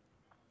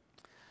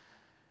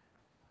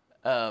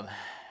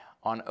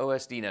 On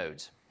OSD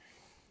nodes,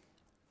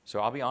 so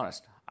I'll be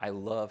honest, I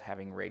love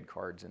having RAID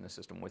cards in the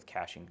system with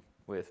caching,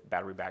 with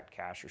battery-backed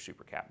cache or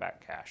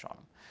supercat-backed cache on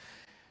them.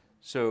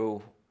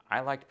 So I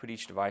like to put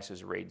each device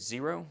as RAID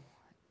 0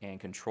 and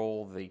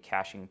control the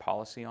caching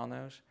policy on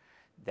those.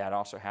 That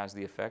also has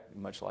the effect,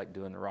 much like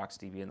doing the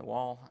RocksDB in the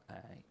wall,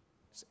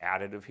 it's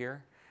additive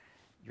here.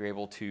 You're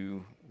able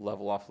to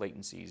level off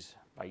latencies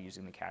by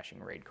using the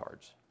caching RAID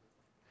cards.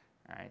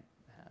 All right,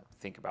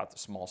 think about the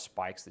small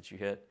spikes that you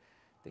hit.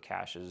 the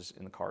caches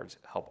in the cards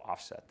help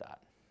offset that.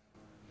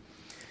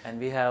 And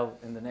we have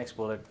in the next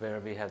bullet where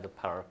we have the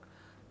perk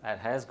that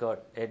has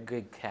got 8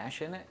 gig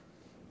cache in it,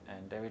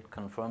 and David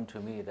confirmed to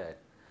me that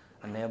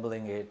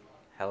enabling it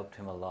helped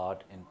him a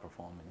lot in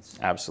performance.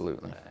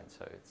 Absolutely. And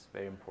so it's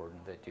very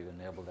important that you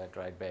enable that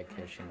write-back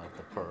caching of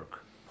the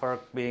perk.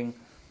 Perk being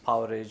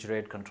PowerEdge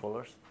RAID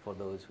controllers for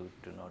those who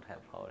do not have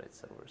PowerEdge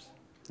servers.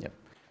 Yep.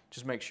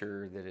 Just make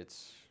sure that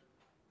it's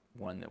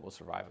one that will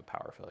survive a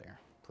power failure,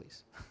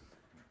 please.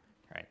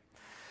 Right.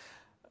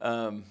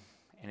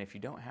 And if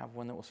you don't have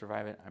one that will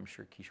survive it, I'm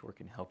sure Kishore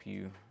can help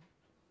you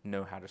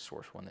know how to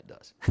source one that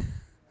does.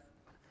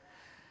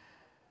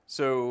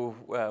 So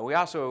we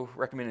also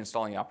recommend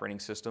installing the operating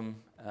system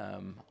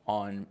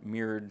on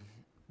mirrored,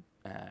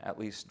 at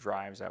least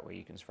drives. That way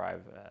you can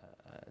survive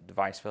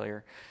device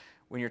failure.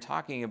 When you're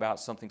talking about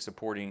something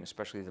supporting,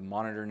 especially the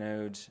monitor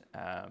nodes,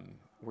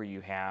 where you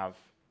have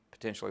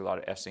potentially a lot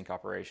of F-Sync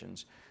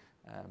operations,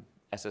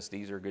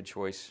 SSDs are a good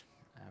choice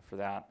for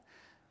that,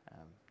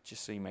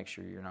 just so you make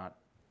sure you're not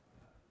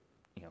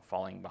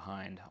falling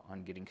behind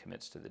on getting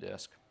commits to the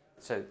disk.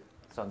 So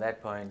on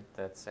that point,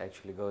 that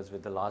actually goes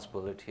with the last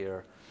bullet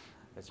here.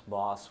 It's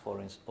BOSS, for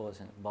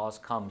instance. BOSS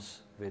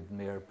comes with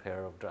mirrored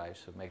pair of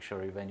drives. So make sure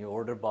when you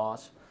order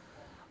BOSS,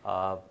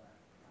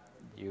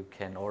 you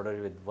can order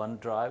it with one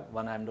drive,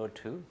 one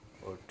M.2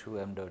 or two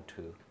M.2.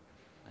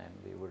 And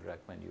we would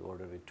recommend you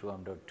order with two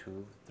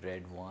M.2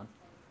 RAID 1,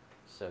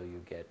 so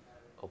you get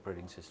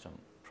operating system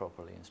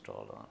properly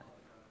installed on it.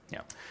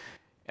 Yeah.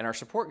 And our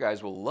support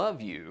guys will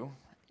love you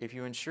if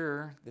you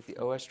ensure that the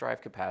OS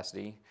drive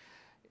capacity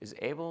is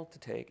able to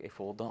take a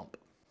full dump,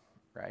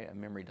 right? A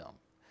memory dump.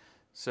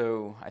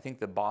 So I think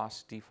the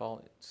BOSS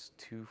default is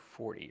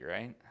 240,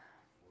 right?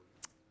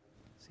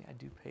 See, I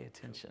do pay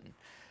attention.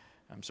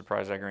 I'm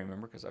surprised I can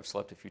remember because I've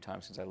slept a few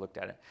times since I looked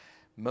at it.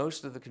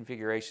 Most of the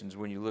configurations,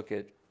 when you look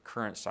at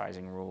current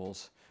sizing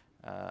rules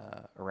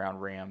around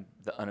RAM,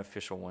 the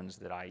unofficial ones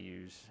that I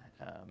use,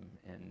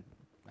 and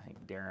I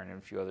think Darren and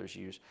a few others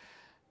use,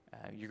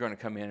 you're going to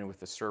come in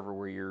with a server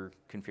where you're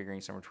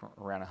configuring somewhere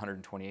around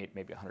 128,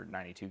 maybe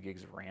 192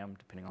 gigs of RAM,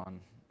 depending on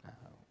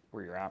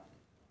where you're at.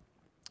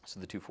 So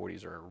the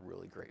 240s are a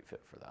really great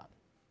fit for that.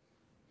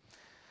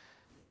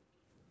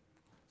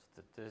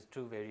 So there's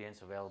two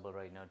variants available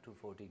right now,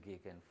 240 gig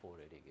and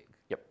 480 gig.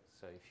 Yep.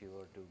 So if you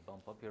were to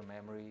bump up your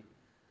memory,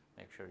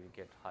 make sure you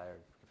get higher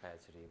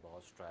capacity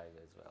BOSS drive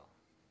as well.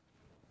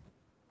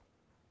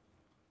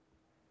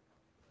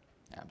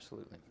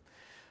 Absolutely.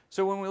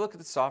 So when we look at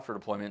the software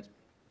deployment,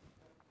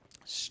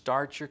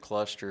 start your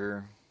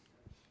cluster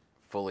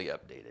fully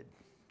updated.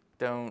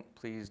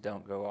 Please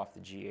don't go off the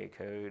GA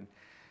code,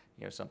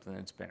 something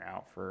that's been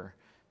out for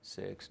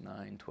 6,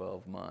 9,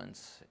 12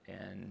 months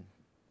and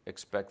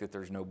expect that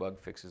there's no bug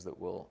fixes that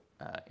will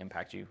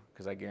impact you,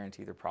 because I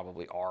guarantee there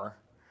probably are.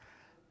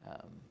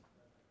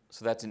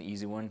 So that's an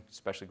easy one,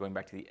 especially going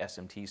back to the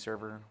SMT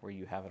server where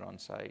you have it on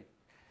site.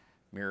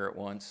 Mirror it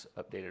once,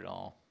 update it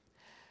all.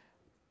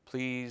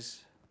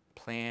 Please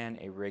plan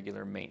a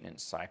regular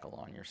maintenance cycle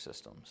on your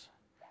systems.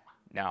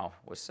 Now,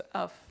 with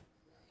Ceph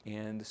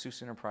in the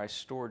SUSE Enterprise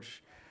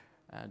Storage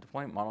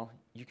deployment model,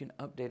 you can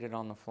update it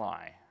on the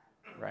fly,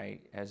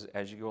 right, as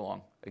you go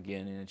along.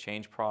 Again, in a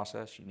change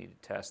process, you need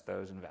to test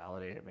those and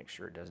validate it, make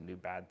sure it doesn't do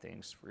bad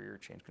things for your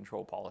change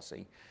control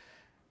policy,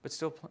 but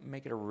still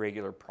make it a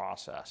regular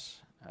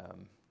process.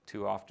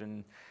 Too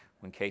often,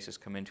 when cases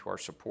come into our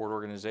support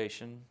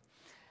organization,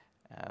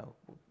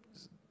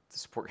 the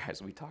support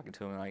guys will be talking to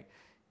them like,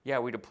 yeah,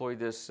 we deployed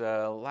this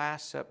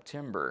last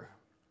September.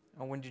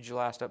 Oh, when did you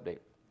last update?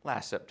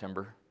 Last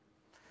September.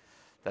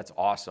 That's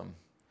awesome.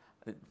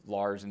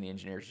 Lars and the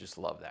engineers just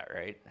love that,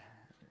 right?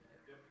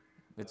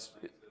 It's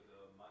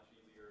much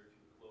easier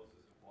to close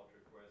the support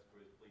request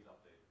with please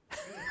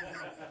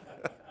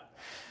update.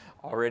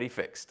 already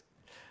fixed.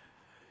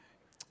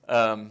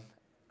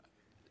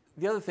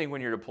 The other thing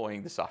when you're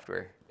deploying the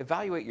software,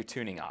 evaluate your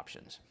tuning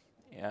options.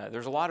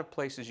 There's a lot of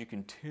places you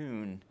can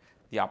tune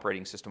the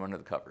operating system under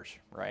the covers,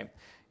 right?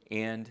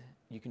 And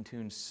you can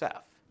tune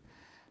Ceph.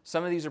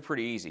 Some of these are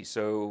pretty easy.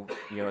 So,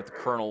 at the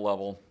kernel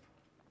level,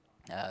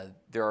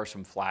 there are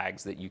some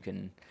flags that you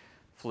can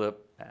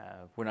flip.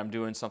 When I'm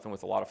doing something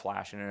with a lot of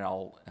flash in it,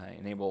 I'll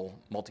enable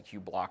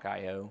multi-queue block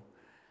I/O.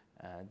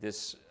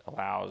 This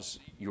allows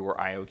your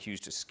I/O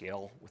queues to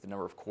scale with the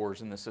number of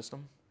cores in the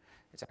system.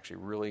 It's actually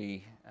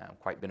really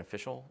quite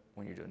beneficial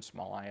when you're doing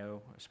small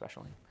I/O,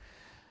 especially.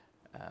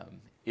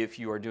 If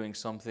you are doing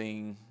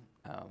something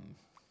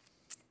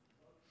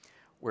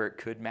where it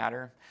could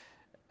matter,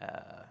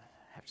 I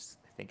have to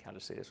think how to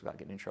say this without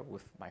getting in trouble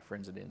with my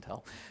friends at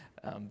Intel.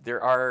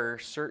 There are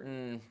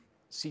certain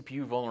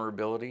CPU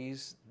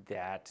vulnerabilities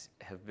that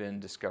have been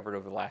discovered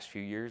over the last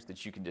few years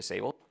that you can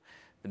disable.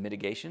 The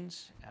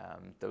mitigations,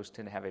 those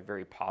tend to have a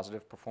very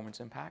positive performance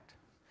impact.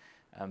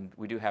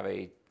 We do have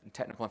a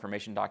technical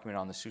information document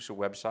on the SUSE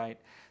website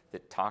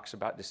that talks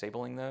about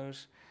disabling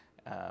those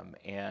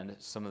and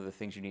some of the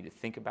things you need to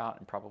think about,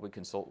 and probably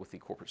consult with the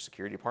corporate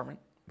security department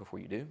before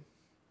you do.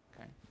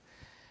 Okay.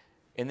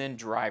 And then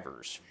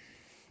drivers.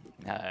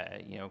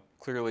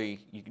 Clearly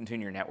you can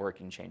tune your network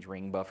and change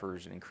ring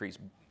buffers and increase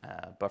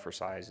buffer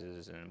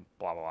sizes and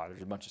blah, blah, blah.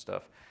 There's a bunch of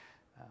stuff.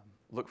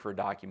 Look for a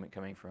document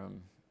coming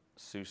from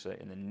SUSE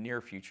in the near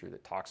future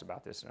that talks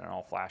about this in an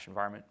all-flash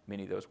environment.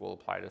 Many of those will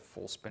apply to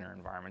full spinner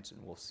environments, and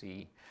we'll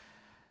see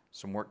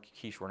some work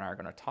Kishore and I are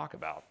going to talk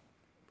about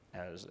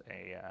as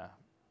a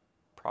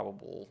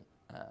probable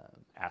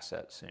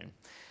asset soon.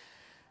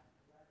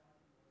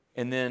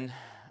 And then,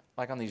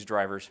 like on these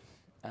drivers,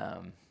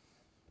 I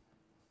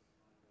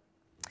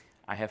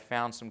have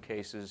found some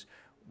cases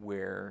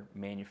where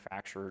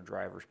manufacturer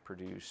drivers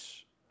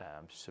produce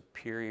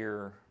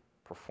superior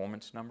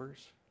performance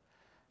numbers.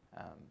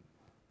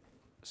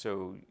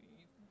 So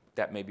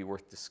that may be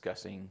worth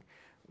discussing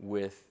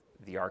with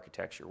the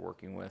architects you're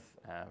working with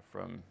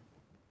from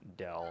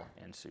DELL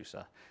and SUSE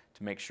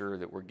to make sure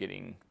that we're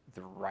getting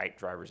the right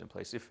drivers in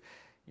place. If,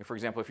 for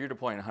example, if you're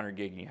deploying 100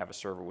 gig and you have a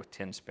server with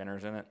 10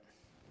 spinners in it,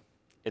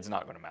 it's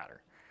not going to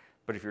matter.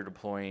 But if you're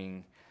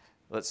deploying,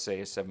 let's say,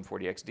 a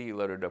 740XD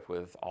loaded up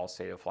with all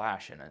SATA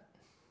flash in it,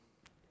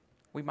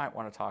 we might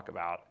want to talk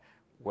about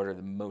what are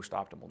the most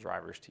optimal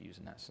drivers to use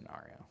in that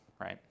scenario,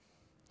 right?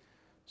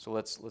 So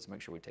let's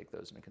make sure we take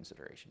those into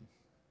consideration.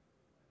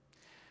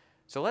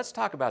 So let's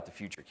talk about the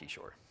future,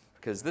 Kishore,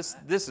 because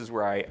this is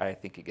where I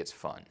think it gets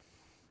fun.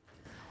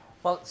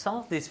 Well, some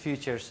of these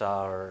features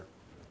are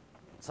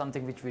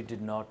something which we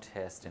did not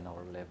test in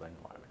our lab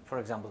environment. For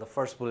example, the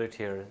first bullet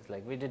here is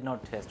like we did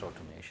not test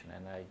automation,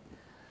 and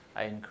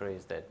I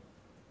encourage that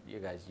you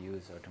guys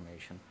use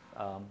automation.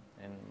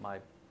 In my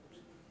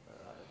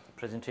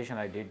presentation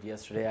I did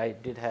yesterday, I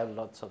did have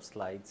lots of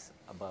slides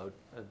about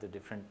the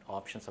different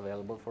options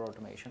available for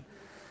automation.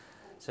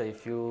 So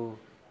if you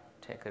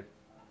take a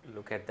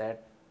look at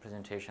that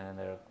presentation, and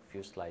there are a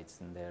few slides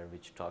in there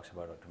which talks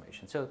about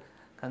automation. So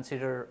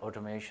consider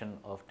automation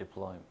of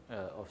deployment,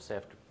 of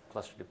safe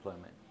cluster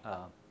deployment.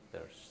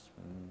 There's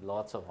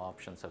lots of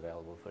options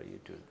available for you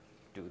to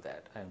do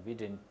that, and we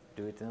didn't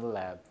do it in the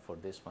lab for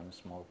this one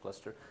small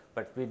cluster,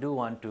 but we do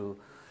want to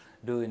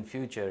do in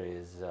future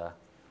is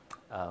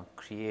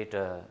create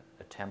a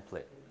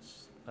template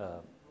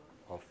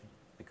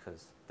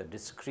because the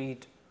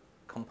discrete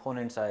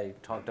components I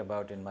talked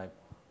about in my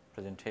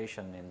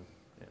presentation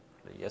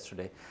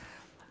yesterday,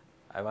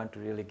 I want to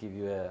really give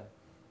you a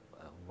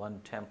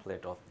one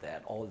template of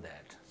that, all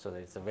that, so that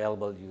it's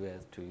available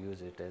to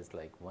use it as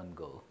like one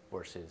go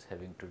versus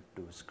having to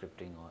do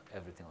scripting or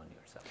everything on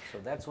yourself. So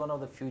that's one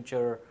of the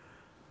future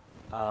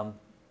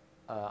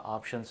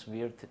options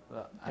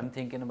I'm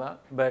thinking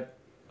about. But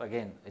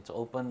again, it's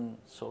open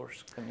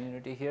source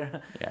community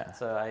here. Yeah.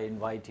 So I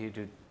invite you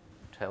to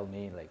tell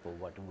me like, well,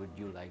 what would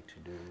you like to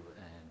do,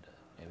 and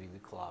maybe we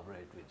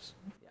collaborate with.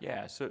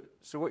 Yeah. So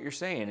what you're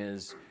saying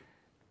is,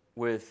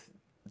 with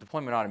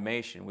deployment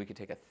automation, we could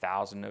take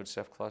 1,000 node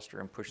Ceph cluster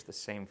and push the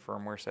same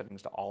firmware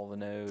settings to all the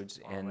nodes,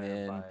 and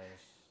then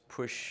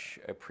push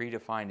a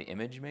predefined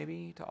image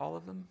maybe to all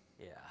of them.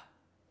 Yeah.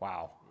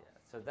 Wow. Yeah.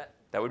 So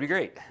that would be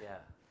great. Yeah.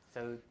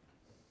 So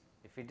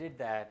if we did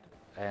that,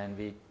 and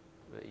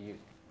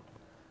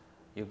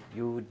you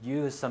would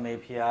use some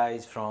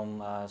APIs from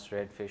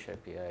Threadfish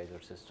APIs or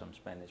systems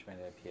management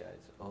APIs,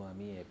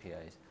 OME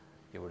APIs,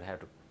 you would have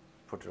to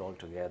put it all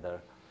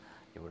together.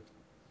 You would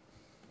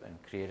and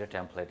create a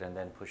template and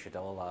then push it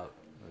all out,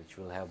 which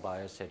will have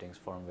BIOS settings,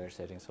 firmware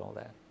settings, all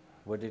that.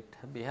 Would it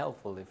be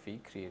helpful if we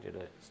created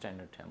a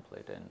standard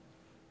template and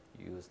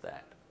use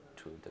that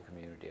to the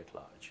community at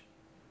large?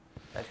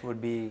 That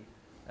would be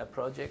a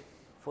project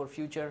for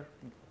future,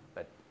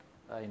 but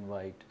I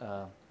invite,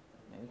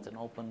 it's an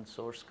open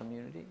source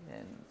community,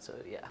 and so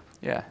yeah,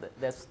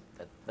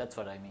 that's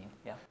what I mean,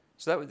 yeah.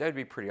 So that would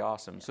be pretty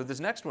awesome. Yeah. So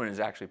this next one is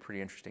actually pretty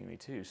interesting to me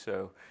too.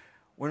 So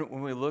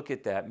when we look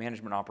at that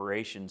management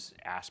operations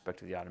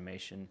aspect of the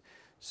automation,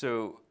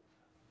 so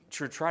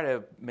to try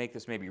to make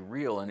this maybe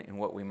real in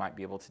what we might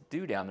be able to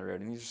do down the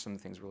road, and these are some of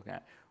the things we're looking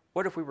at.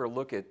 What if we were to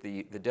look at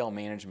the DELL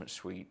management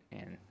suite,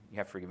 and you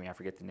have to forgive me, I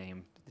forget the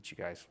name that you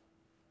guys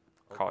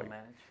call it.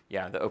 Manage?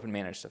 Yeah, the open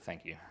manage stuff,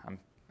 thank you. I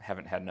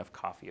haven't had enough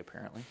coffee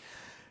apparently.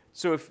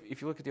 So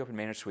if you look at the open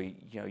manage suite,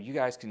 you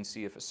guys can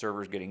see if a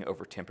server is getting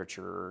over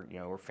temperature,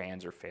 or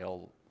fans are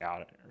failed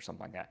out or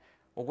something like that.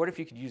 Well, what if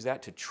you could use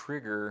that to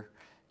trigger,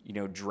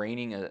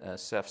 draining a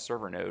Ceph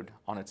server node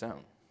on its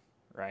own,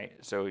 right?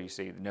 So you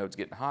see the node's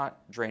getting hot,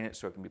 drain it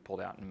so it can be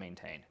pulled out and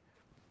maintained.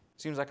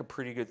 Seems like a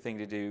pretty good thing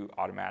to do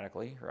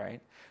automatically,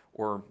 right?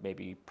 Or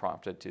maybe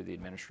prompted to the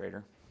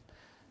administrator.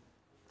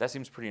 That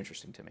seems pretty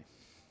interesting to me.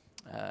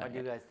 What do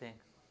you guys think?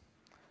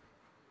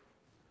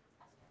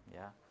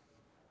 Yeah.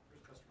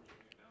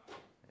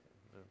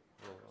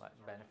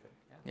 Benefit.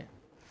 Yeah.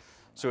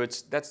 So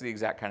that's the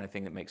exact kind of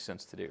thing that makes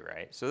sense to do,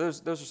 right? So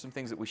those are some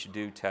things that we should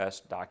do: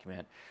 test,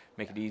 document,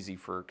 make it easy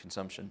for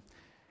consumption.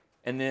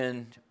 And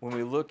then when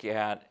we look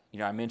at,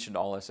 I mentioned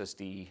all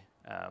SSD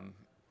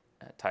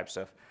type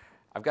stuff.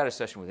 I've got a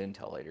session with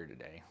Intel later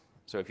today.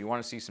 So if you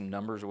want to see some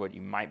numbers of what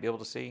you might be able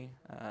to see,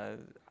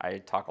 I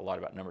talk a lot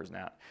about numbers in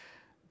that.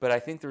 But I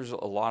think there's a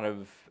lot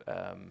of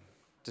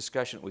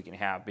discussion that we can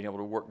have, being able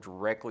to work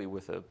directly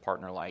with a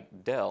partner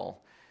like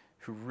Dell,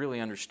 who really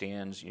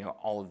understands, you know,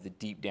 all of the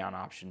deep down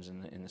options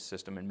in the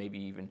system, and maybe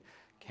even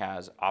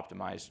has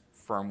optimized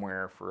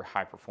firmware for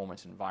high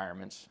performance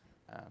environments.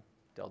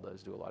 Dell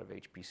does do a lot of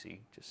HPC,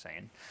 just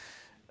saying.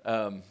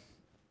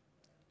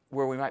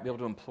 Where we might be able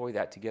to employ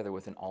that together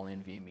with an all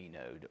NVMe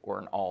node or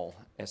an all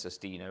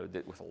SSD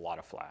node with a lot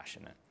of flash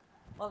in it.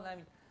 Well, I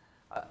mean,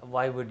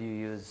 why would you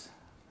use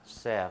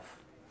Ceph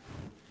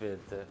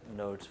with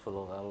nodes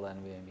full of all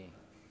NVMe?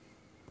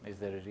 Is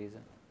there a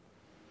reason?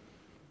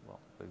 Well,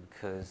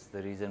 because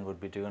the reason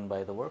would be driven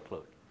by the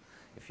workload.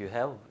 If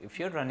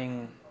you're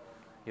running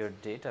your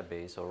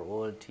database or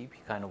OLTP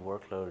kind of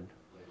workload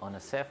on a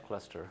Ceph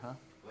cluster,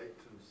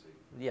 Latency.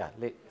 Yeah,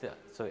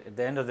 so at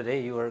the end of the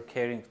day, you are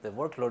carrying the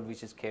workload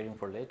which is carrying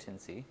for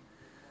latency.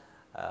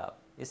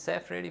 Is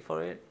Ceph ready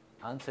for it?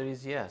 Answer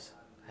is yes.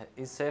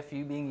 Is Ceph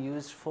being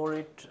used for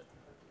it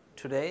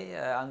today?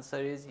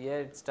 Answer is yeah,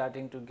 it's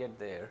starting to get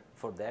there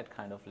for that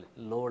kind of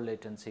lower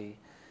latency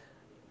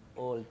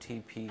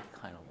OLTP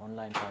kind of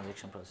online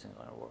transaction processing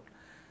kind of work.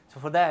 So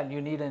for that,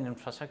 you need an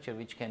infrastructure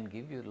which can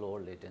give you lower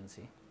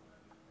latency,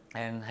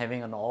 and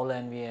having an all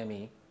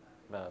NVMe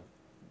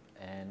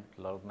and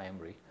a lot of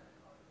memory,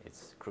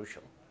 it's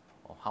crucial.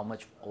 Or how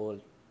much all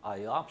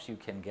IOPS you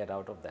can get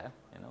out of that.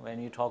 You know,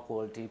 when you talk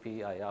OLTP,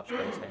 IOPS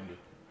comes handy.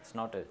 It's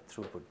not a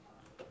throughput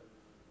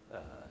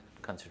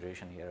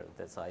consideration here.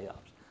 That's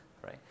IOPS,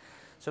 right?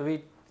 So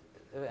we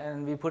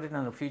put it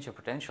on the future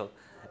potential.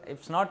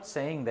 It's not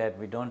saying that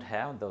we don't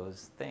have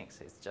those things.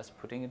 It's just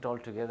putting it all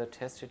together,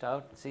 test it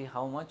out, see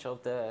how much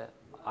of the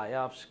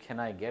IOPS can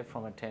I get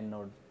from a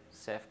 10-node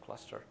Ceph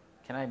cluster.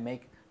 Can I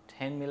make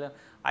 10 million?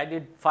 I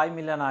did 5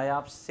 million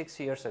IOPS 6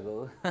 years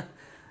ago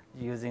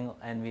using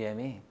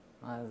NVMe.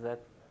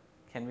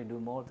 Can we do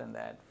more than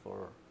that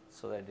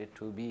so that it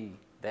will be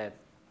that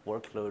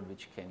workload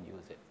which can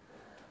use it?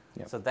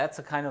 Yep. So that's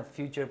the kind of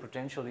future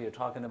potential you're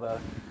talking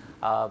about.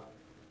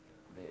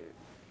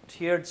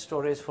 Tiered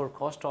storage for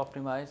cost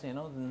optimized, you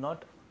know,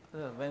 not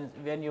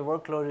when your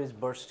workload is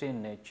bursty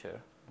in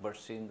nature,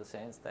 bursty in the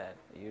sense that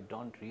you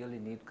don't really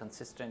need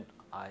consistent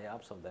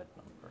IOPS of that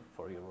number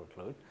for your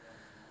workload.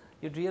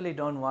 You really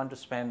don't want to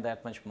spend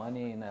that much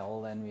money in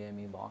all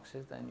NVMe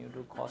boxes, then you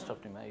do cost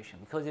optimization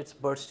because it's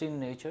bursty in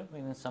nature,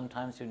 meaning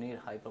sometimes you need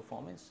high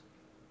performance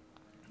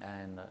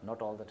and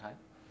not all the time.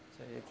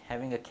 So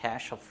having a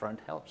cache up front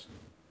helps,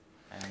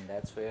 and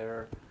that's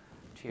where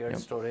tiered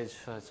storage.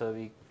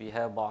 So we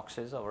have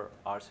boxes, our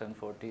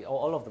R740,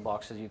 all of the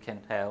boxes you can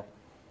have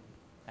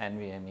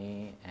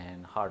NVMe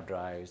and hard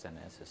drives and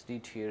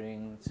SSD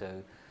tiering.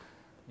 So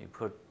you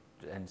put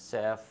and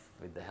Ceph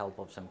with the help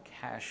of some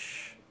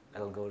cache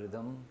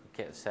algorithm.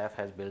 Ceph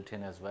has built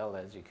in as well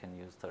as you can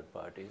use third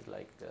parties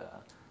like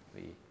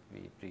we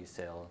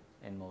pre-sell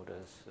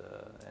InMotus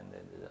and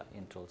then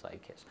Intel's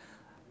iCache.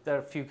 There are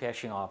a few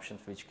caching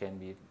options which can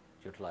be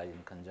utilized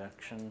in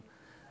conjunction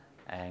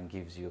and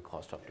gives you a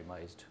cost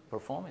optimized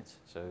performance.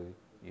 So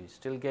you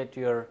still get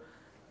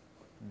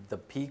the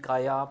peak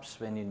IOPS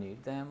when you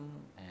need them,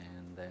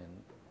 and then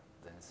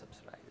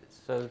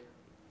subsidizes. So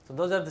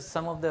those are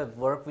some of the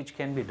work which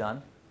can be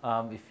done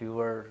if you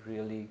were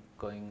really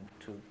going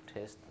to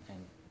test and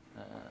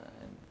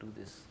do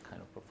this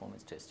kind of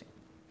performance testing.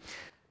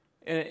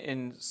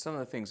 And some of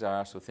the things I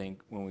also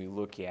think when we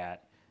look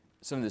at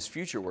some of this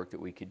future work that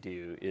we could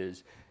do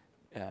is,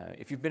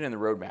 if you've been in the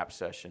roadmap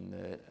session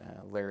that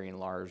Larry and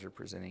Lars are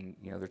presenting,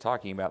 you know, they're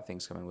talking about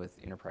things coming with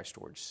Enterprise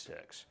Storage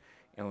 6.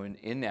 And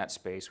in that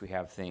space, we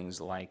have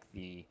things like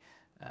the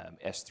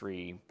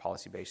S3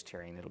 policy-based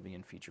tiering that'll be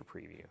in feature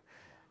preview.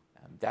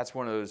 That's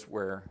one of those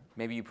where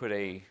maybe you put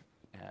a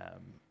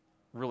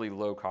really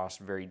low-cost,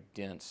 very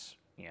dense,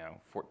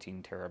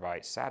 14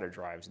 terabyte SATA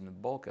drives in the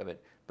bulk of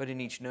it, but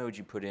in each node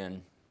you put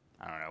in,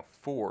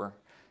 4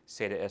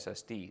 SATA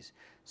SSDs.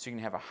 So you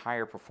can have a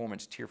higher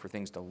performance tier for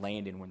things to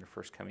land in when they're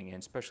first coming in,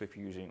 especially if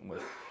you're using it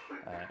with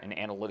an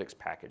analytics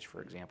package,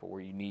 for example,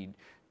 where you need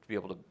to be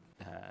able to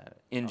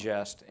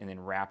ingest and then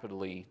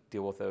rapidly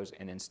deal with those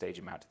and then stage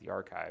them out to the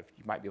archive.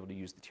 You might be able to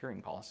use the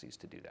tiering policies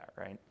to do that,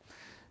 right?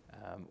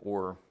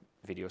 Or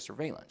video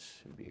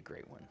surveillance would be a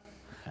great one.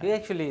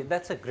 Actually,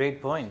 that's a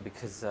great point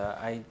because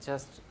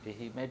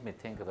he made me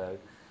think about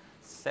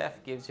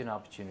Ceph gives you an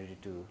opportunity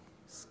to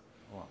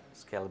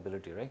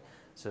scalability, right?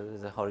 So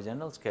there's a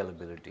horizontal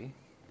scalability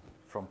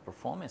from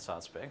performance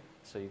aspect.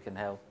 So you can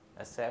have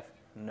a Ceph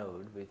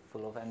node with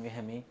full of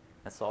NVMe,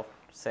 a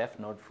Ceph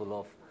node full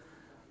of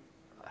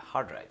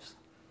hard drives,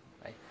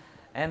 right?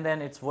 And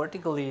then it's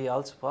vertically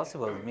also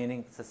possible,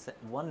 meaning it's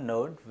one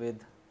node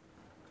with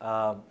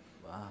hard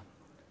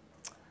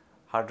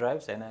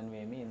drives and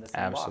NVMe in the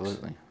same box.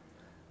 Absolutely.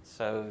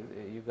 So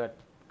you got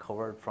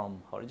covered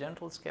from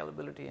horizontal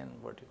scalability and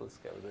vertical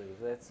scalability.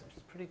 That's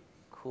pretty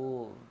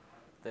cool.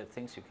 The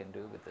things you can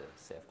do with the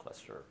Ceph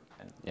cluster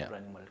and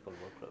running multiple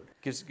workload.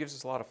 Gives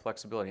us a lot of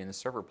flexibility, and the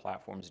server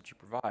platforms that you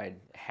provide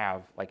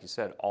have, like you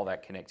said, all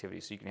that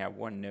connectivity. So you can have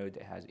one node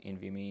that has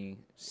NVMe,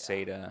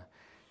 SATA,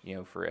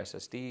 for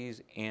SSDs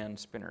and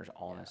spinners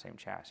all in the same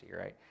chassis,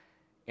 right?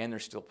 and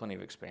there's still plenty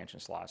of expansion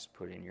slots to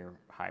put in your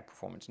high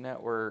performance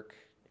network,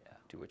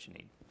 do what you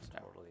need. So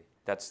Totally.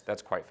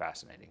 that's quite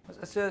fascinating.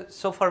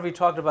 So far we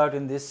talked about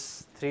in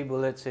these 3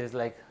 bullets is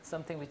like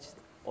something which is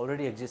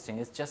already existing.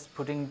 It's just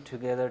putting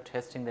together,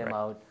 testing them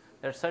out.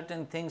 There are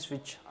certain things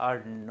which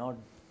are not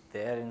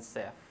there in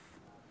Ceph.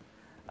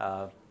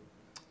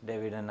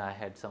 David and I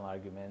had some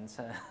arguments,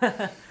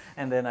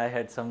 and then I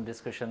had some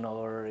discussion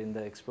over in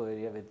the expo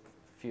area with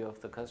few of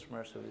the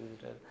customers who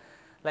visited.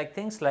 Like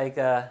things like,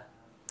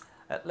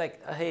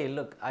 hey,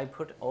 look, I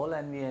put all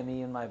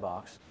NVMe in my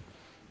box,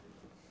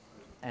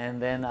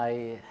 and then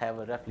I have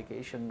a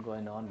replication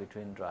going on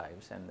between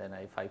drives, and then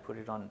if I put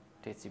it on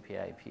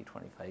TCP/IP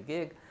 25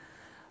 gig,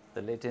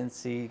 the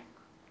latency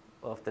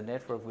of the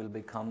network will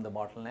become the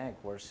bottleneck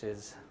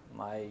versus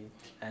my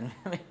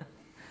NVMe.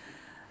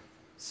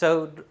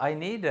 So I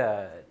need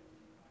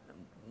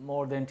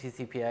more than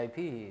TCP/IP.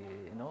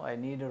 You know, I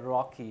need a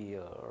Rocky,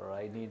 or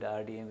I need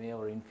RDMA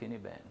or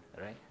InfiniBand,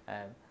 right?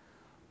 And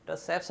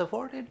does Ceph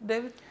support it,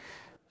 David?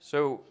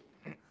 So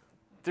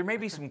there may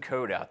be some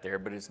code out there,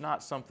 but it's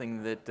not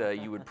something that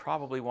you would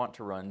probably want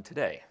to run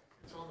today.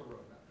 It's on the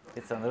roadmap.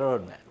 It's on the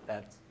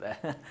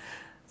roadmap.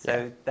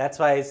 So that's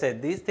why I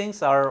said these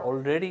things are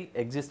already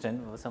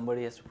existent.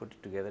 Somebody has to put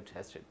it together,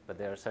 test it. But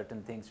there are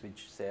certain things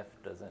which Ceph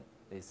doesn't.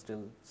 It's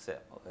still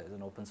Ceph. As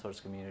an open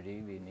source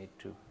community, we need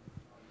to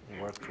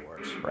work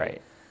towards.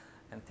 Right.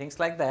 And things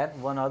like that.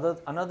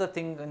 Another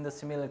thing in the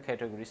similar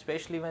category,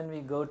 especially when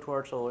we go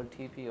towards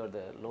OLTP or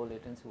the low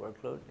latency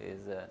workload, is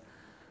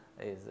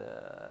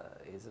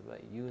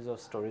use of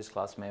storage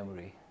class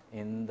memory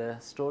in the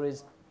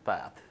storage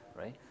path,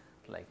 right?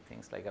 Like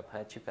things like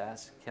Apache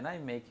Pass. Can I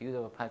make use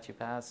of Apache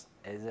Pass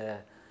as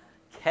a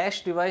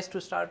cache device to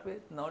start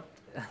with? Not,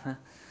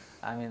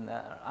 I mean,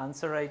 the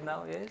answer right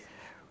now is?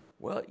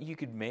 Well, you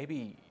could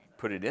maybe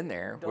put it in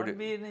there. Don't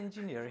be an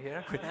engineer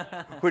here.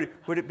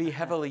 Would it be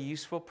heavily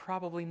useful?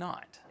 Probably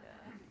not.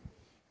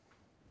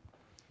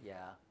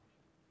 Yeah.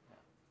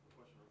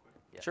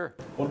 Sure.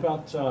 What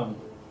about,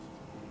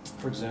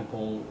 for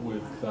example,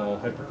 with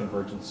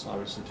hyperconvergence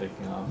obviously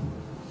taking off,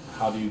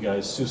 how do you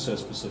guys, SUSE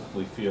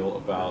specifically, feel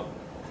about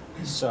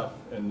Ceph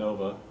and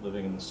Nova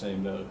living in the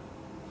same node?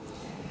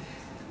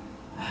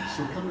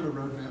 So come to the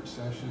roadmap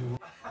session.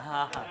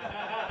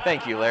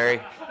 Thank you,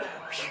 Larry.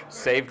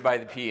 Saved by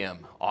the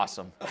PM.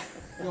 Awesome.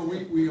 No,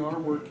 we are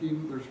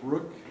working. There's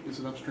Rook is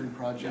an upstream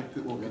project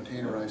that will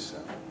containerize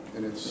Ceph,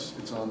 and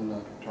it's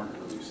on target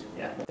release.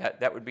 Yeah.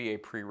 That would be a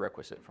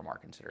prerequisite from our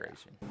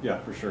consideration. Yeah,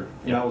 for sure.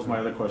 And that was my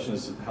other question: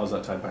 is how's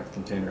that tied back to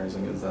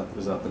containerizing? Is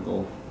that the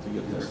goal to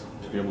get there,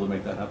 to be able to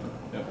make that happen?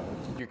 Yeah.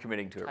 You're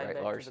committing to it, Tie right,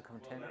 back Lars? to the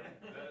container.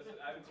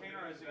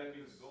 Containerizing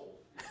means goal.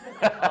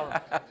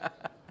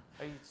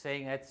 Are you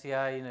saying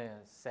HCI in a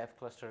Ceph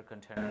cluster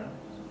container?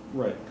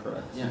 Right.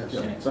 Correct. Yeah.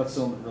 That's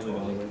really the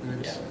only way.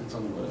 And it's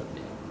on the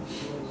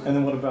roadmap. And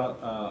then what about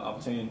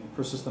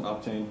persistent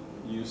Optane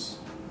use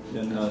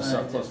in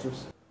Ceph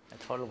clusters? I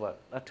thought about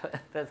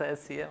that's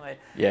SCM.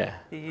 Yeah.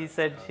 He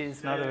said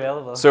he's not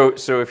available.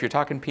 So if you're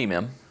talking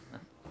PMIM,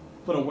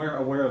 But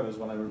aware of is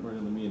what I really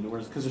mean.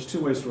 Because there's 2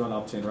 ways to run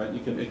Optane, right?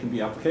 It can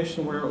be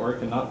application aware, or it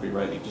can not be,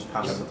 right? You just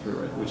pass it through,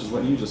 right? Which is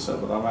what you just said.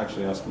 But I'm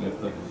actually asking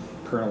if the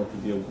kernel can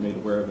be made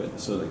aware of it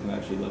so that it can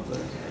actually live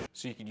there.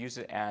 so you could use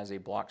it as a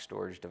block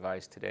storage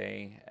device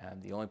today.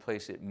 The only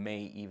place it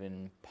may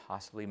even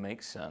possibly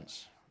make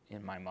sense,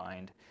 in my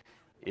mind,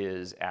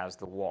 is as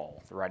the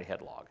wall, the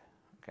write-ahead log,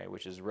 okay,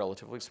 which is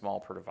relatively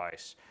small per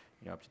device,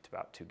 up to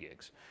about 2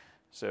 gigs.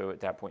 So at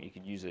that point, you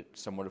could use it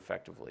somewhat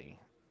effectively,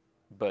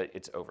 but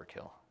it's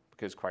overkill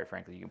because, quite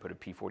frankly, you can put a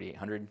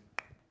P4800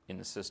 in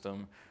the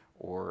system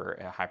or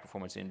a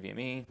high-performance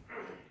NVMe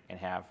and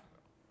have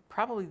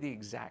probably the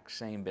exact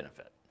same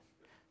benefit.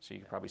 So you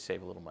could probably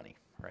save a little money,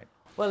 right?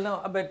 Well,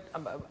 no, but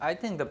I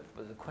think the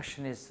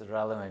question is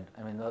relevant.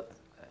 I mean,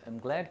 I'm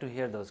glad to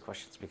hear those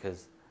questions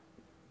because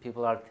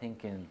people are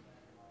thinking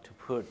to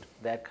put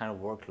that kind of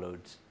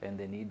workloads and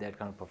they need that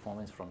kind of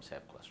performance from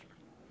Ceph cluster.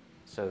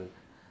 So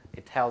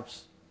it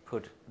helps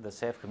put the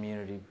Ceph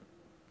community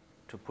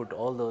to put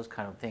all those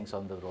kind of things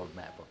on the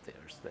roadmap of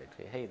theirs. Like,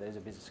 hey, there's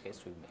a business case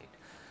we made.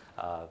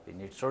 We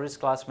need storage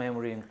class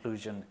memory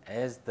inclusion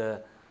as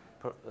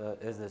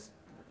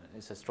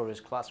it's a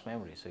storage class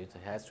memory, so it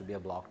has to be a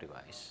block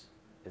device.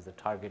 Is the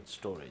target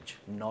storage,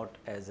 not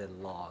as a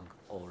log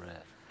or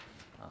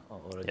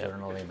a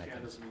journaling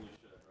mechanism.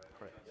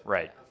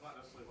 Right. That's not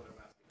necessarily what I'm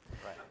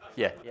asking.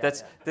 Yeah,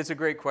 that's a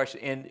great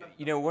question. And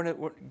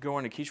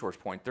going to Kishore's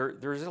point,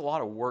 there's a lot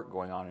of work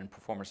going on in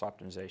performance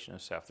optimization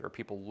of Ceph. There are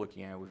people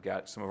looking at it. We've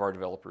got some of our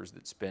developers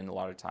that spend a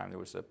lot of time. There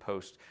was a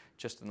post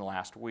just in the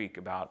last week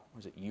about,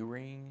 was it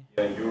U-Ring?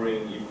 Yeah,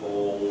 U-Ring,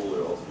 ePol,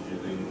 we're also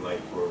using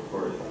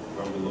for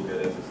when we look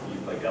at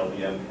SSDs like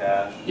LVM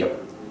cache,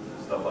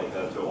 stuff like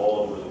that. So all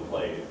over the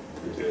place,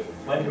 there's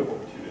plenty of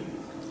opportunities.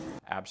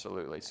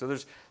 Absolutely. So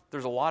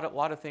there's a lot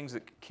of things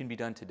that can be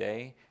done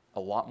today. A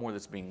lot more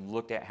that's being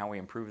looked at, how we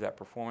improve that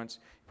performance.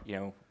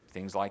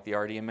 Things like the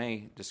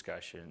RDMA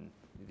discussion,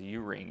 the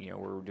U-Ring,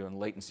 where we're doing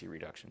latency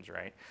reductions,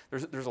 right?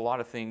 There's a lot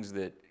of things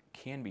that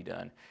can be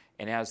done.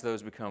 And as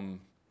those become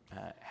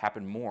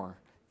happen more,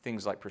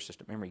 things like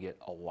persistent memory get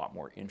a lot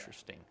more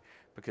interesting,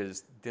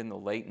 because then the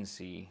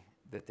latency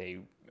that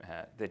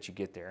that you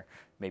get there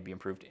may be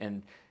improved.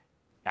 And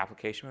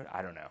application mode,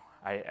 I don't know.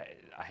 I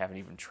haven't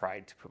even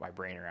tried to put my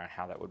brain around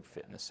how that would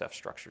fit in the Ceph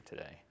structure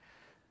today.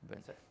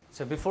 But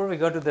so before we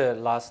go to the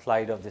last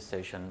slide of this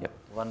session, Yep.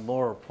 one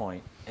more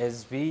point.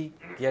 As we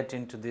get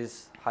into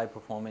this high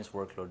performance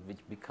workload, which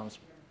becomes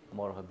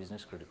more of a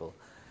business critical,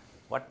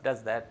 what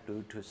does that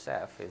do to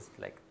Ceph is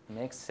like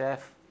make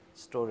Ceph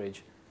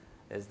storage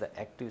as the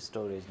active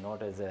storage,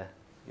 not as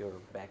your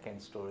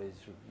backend storage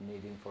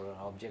needing for an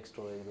object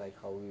storage like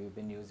how we've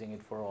been using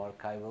it for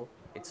archival.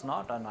 It's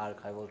not an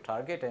archival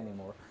target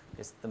anymore.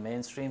 It's the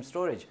mainstream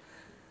storage.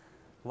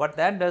 What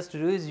that does to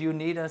do is you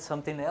need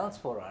something else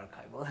for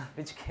archival,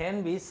 which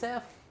can be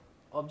Ceph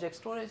object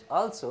storage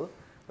also,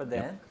 but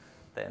then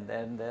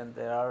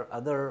there are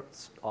other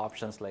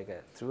options like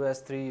through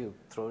S3 you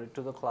throw it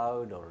to the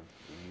cloud, or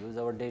you use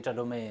our data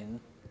domain,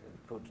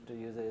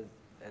 use it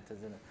as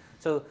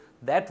so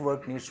that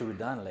work needs to be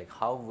done. Like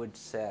how would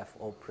Ceph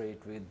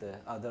operate with the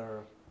other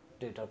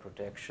data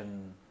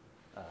protection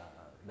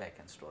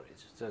backend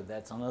storage? So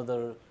that's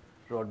another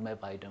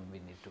roadmap item we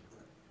need to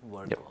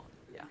work Yep. on.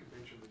 Yeah.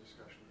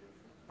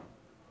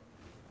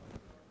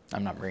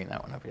 I'm not bringing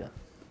that one up yet.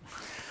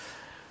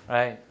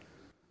 Right.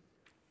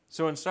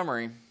 So in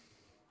summary,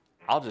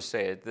 I'll just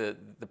say it, the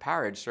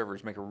PowerEdge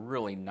servers make a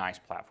really nice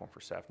platform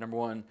for Ceph. Number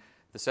one,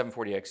 the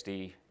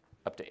 740XD,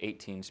 up to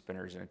 18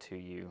 spinners in a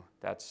 2U.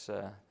 That's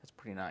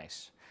pretty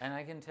nice. And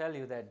I can tell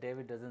you that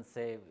David doesn't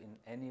save in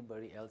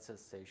anybody else's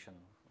session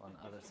on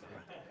other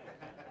server.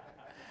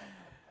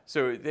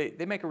 So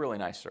they make a really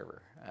nice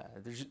server.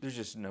 There's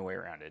just no way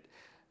around it.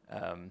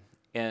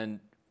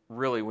 And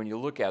really, when you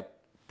look at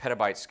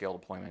petabyte scale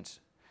deployments,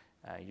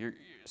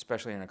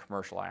 especially in a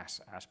commercial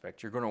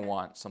aspect, you're going to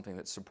want something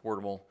that's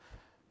supportable.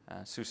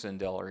 SUSE and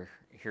DELL are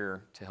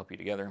here to help you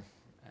together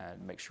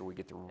and make sure we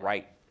get the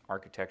right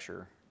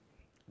architecture.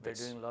 We're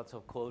doing lots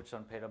of quotes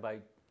on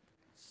petabyte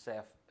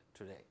Ceph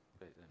today.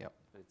 Yep.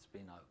 It's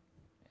been out.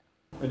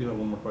 I do have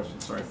one more question.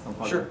 Sorry, I'm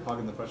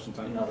hogging the question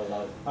time. You're not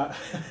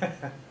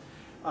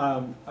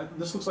allowed.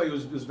 This looks like it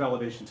was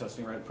validation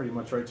testing, right? Pretty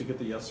much, right, to get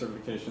the yes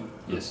certification.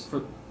 Yes.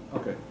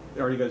 Okay.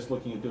 Are you guys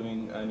looking at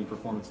doing any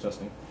performance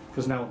testing?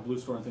 Because now with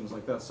BlueStore and things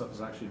like that, stuff is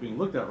actually being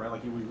looked at, right?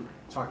 Like you were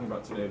talking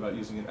about today about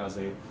using it as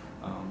a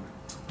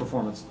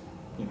performance,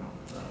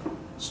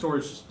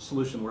 storage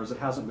solution, whereas it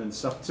hasn't been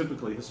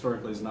typically,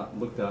 historically, is not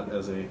looked at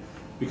as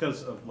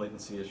because of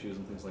latency issues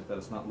and things like that,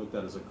 it's not looked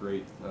at as a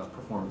great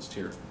performance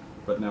tier,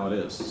 but now it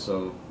is.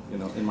 So,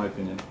 in my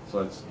opinion,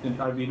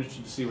 I'd be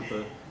interested to see what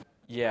the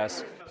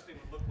Yes. testing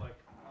would look like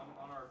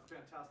on our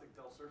fantastic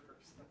DELL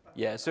servers.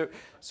 Yeah.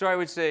 So I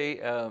would say,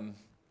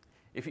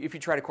 if you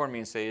try to corner me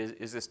and say,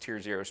 is this tier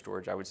 0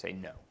 storage? I would say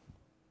no,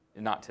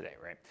 not today,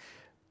 right?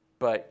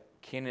 But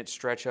can it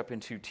stretch up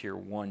into tier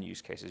 1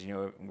 use cases?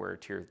 Where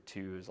tier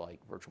 2 is like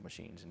virtual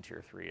machines and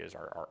tier 3 is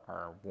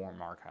our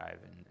warm archive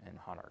and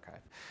hot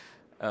archive.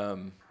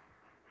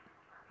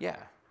 Yeah,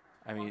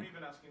 I mean, I'm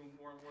even asking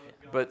more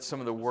but some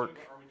of the work.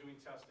 Are we doing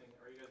testing?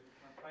 Are you guys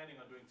planning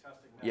on doing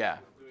testing now? Yeah.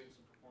 Doing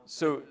some performance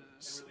So and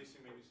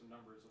releasing maybe some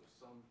numbers of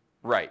some.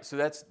 Right. So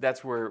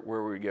that's where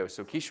we go.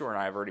 So Kishore and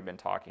I have already been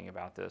talking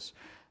about this.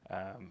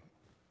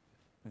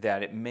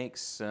 That it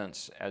makes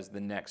sense as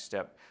the next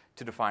step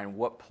to define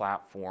what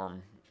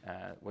platform,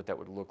 what that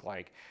would look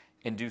like,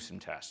 and do some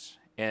tests.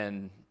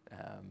 And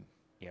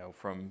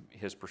from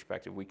his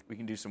perspective, we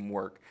can do some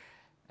work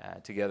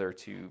together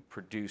to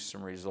produce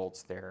some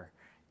results there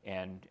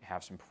and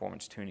have some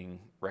performance tuning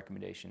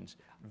recommendations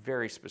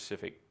very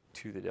specific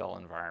to the DELL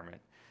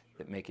environment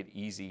that make it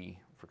easy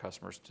for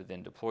customers to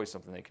then deploy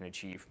something they can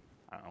achieve,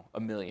 I don't know,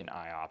 1 million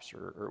IOPS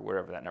or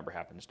whatever that number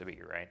happens to be,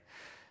 right?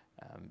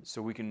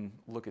 So we can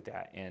look at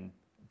that, and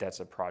that's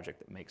a project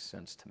that makes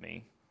sense to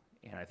me,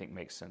 and I think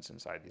makes sense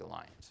inside the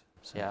Alliance.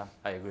 So. Yeah,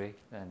 I agree.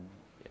 And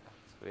so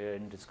we're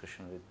in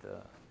discussion with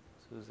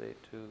SUSE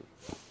to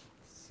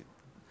see.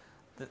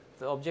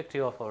 The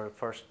objective of our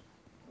first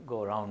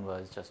go around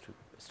was just to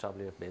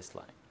establish a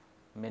baseline.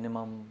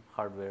 Minimum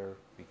hardware,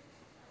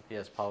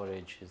 yes,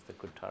 PowerEdge is the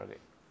good target.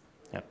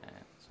 Yep.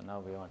 And so now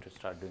we want to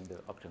start doing the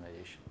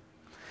optimization.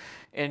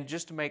 And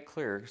just to make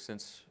clear,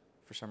 since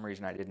for some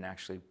reason I didn't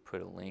actually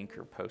put a link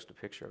or post a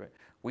picture of it,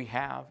 we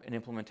have an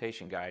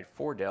implementation guide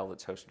for DELL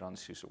that's hosted on the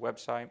SUSE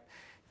website.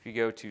 If you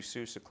go to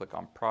SUSE, click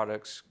on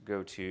products,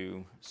 go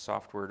to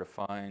software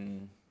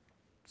defined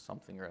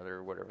something or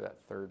other, whatever that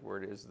third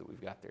word is that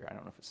we've got there. I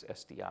don't know if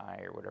it's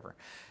SDI or whatever.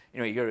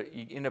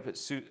 You end up at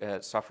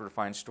software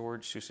defined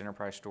storage, SUSE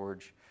Enterprise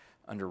Storage.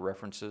 Under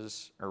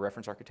references or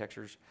reference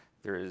architectures,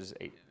 there is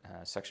a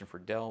section for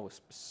DELL with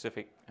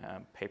specific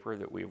paper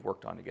that we've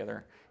worked on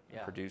together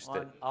and produced.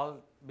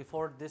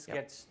 Before this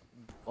gets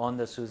on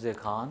the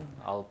SUSECON,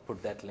 I'll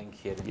put that link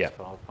here in this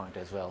PowerPoint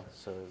as well,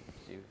 so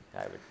you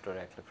have it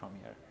directly from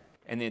here.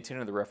 And the intent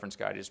of the reference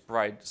guide is to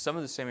provide some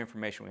of the same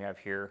information we have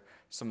here,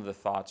 some of the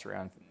thoughts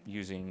around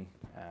using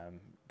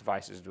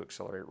devices to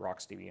accelerate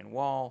ROC's DB and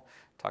wall,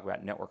 talk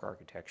about network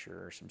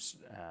architecture,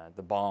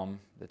 the BOM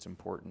that's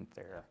important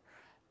there,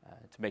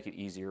 to make it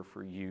easier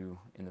for you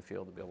in the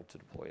field to be able to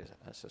deploy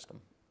a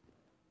system.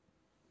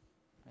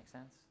 Makes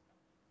sense?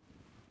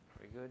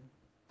 Very good.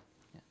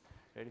 Yeah.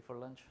 Ready for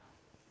lunch?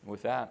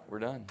 With that, we're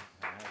done.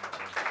 All right.